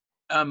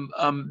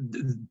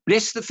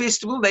 Bless the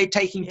festival. They're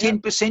taking Yep.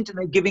 10% and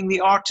they're giving the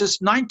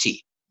artist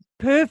 90.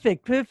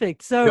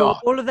 Perfect. So Yeah.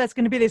 all of that's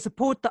going to be there.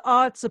 Support the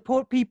art,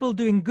 support people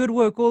doing good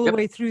work all the Yep.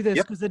 way through this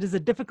Yep. because it is a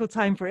difficult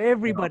time for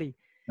everybody.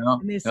 Yeah,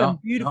 And there's yeah, some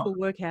beautiful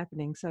work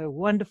happening. So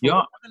wonderful. Yeah.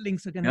 All the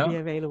links are going to be Yeah.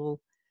 available.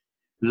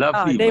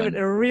 Lovely, David,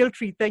 man. a real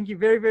treat. Thank you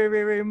very, very,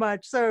 very, very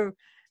much. So,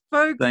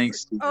 folks,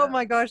 Thanks. oh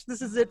my gosh,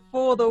 this is it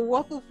for the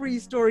Waffle Free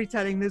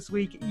Storytelling this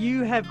week.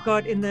 You have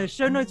got in the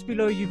show notes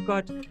below, you've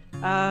got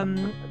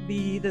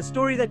the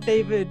story that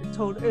David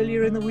told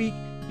earlier in the week.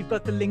 You've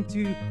got the link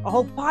to a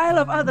whole pile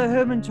of other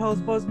Herman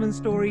Charles Bosman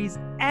stories,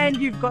 and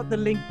you've got the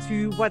link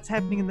to what's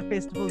happening in the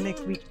festival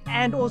next week,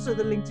 and also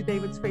the link to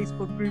David's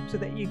Facebook group so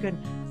that you can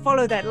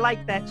follow that,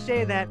 like that,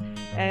 share that,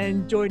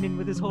 and join in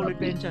with this whole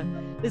adventure.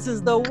 This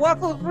is the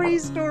Waffle Free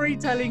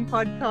Storytelling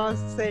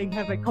Podcast saying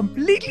have a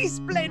completely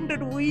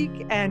splendid week,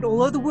 and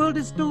although the world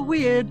is still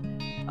weird,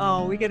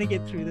 we're going to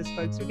get through this,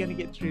 folks. We're going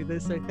to get through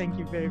this, so thank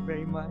you very,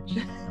 very much.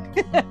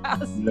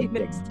 I'll see you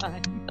next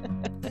time.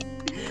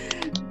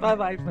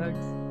 Bye-bye,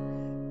 folks.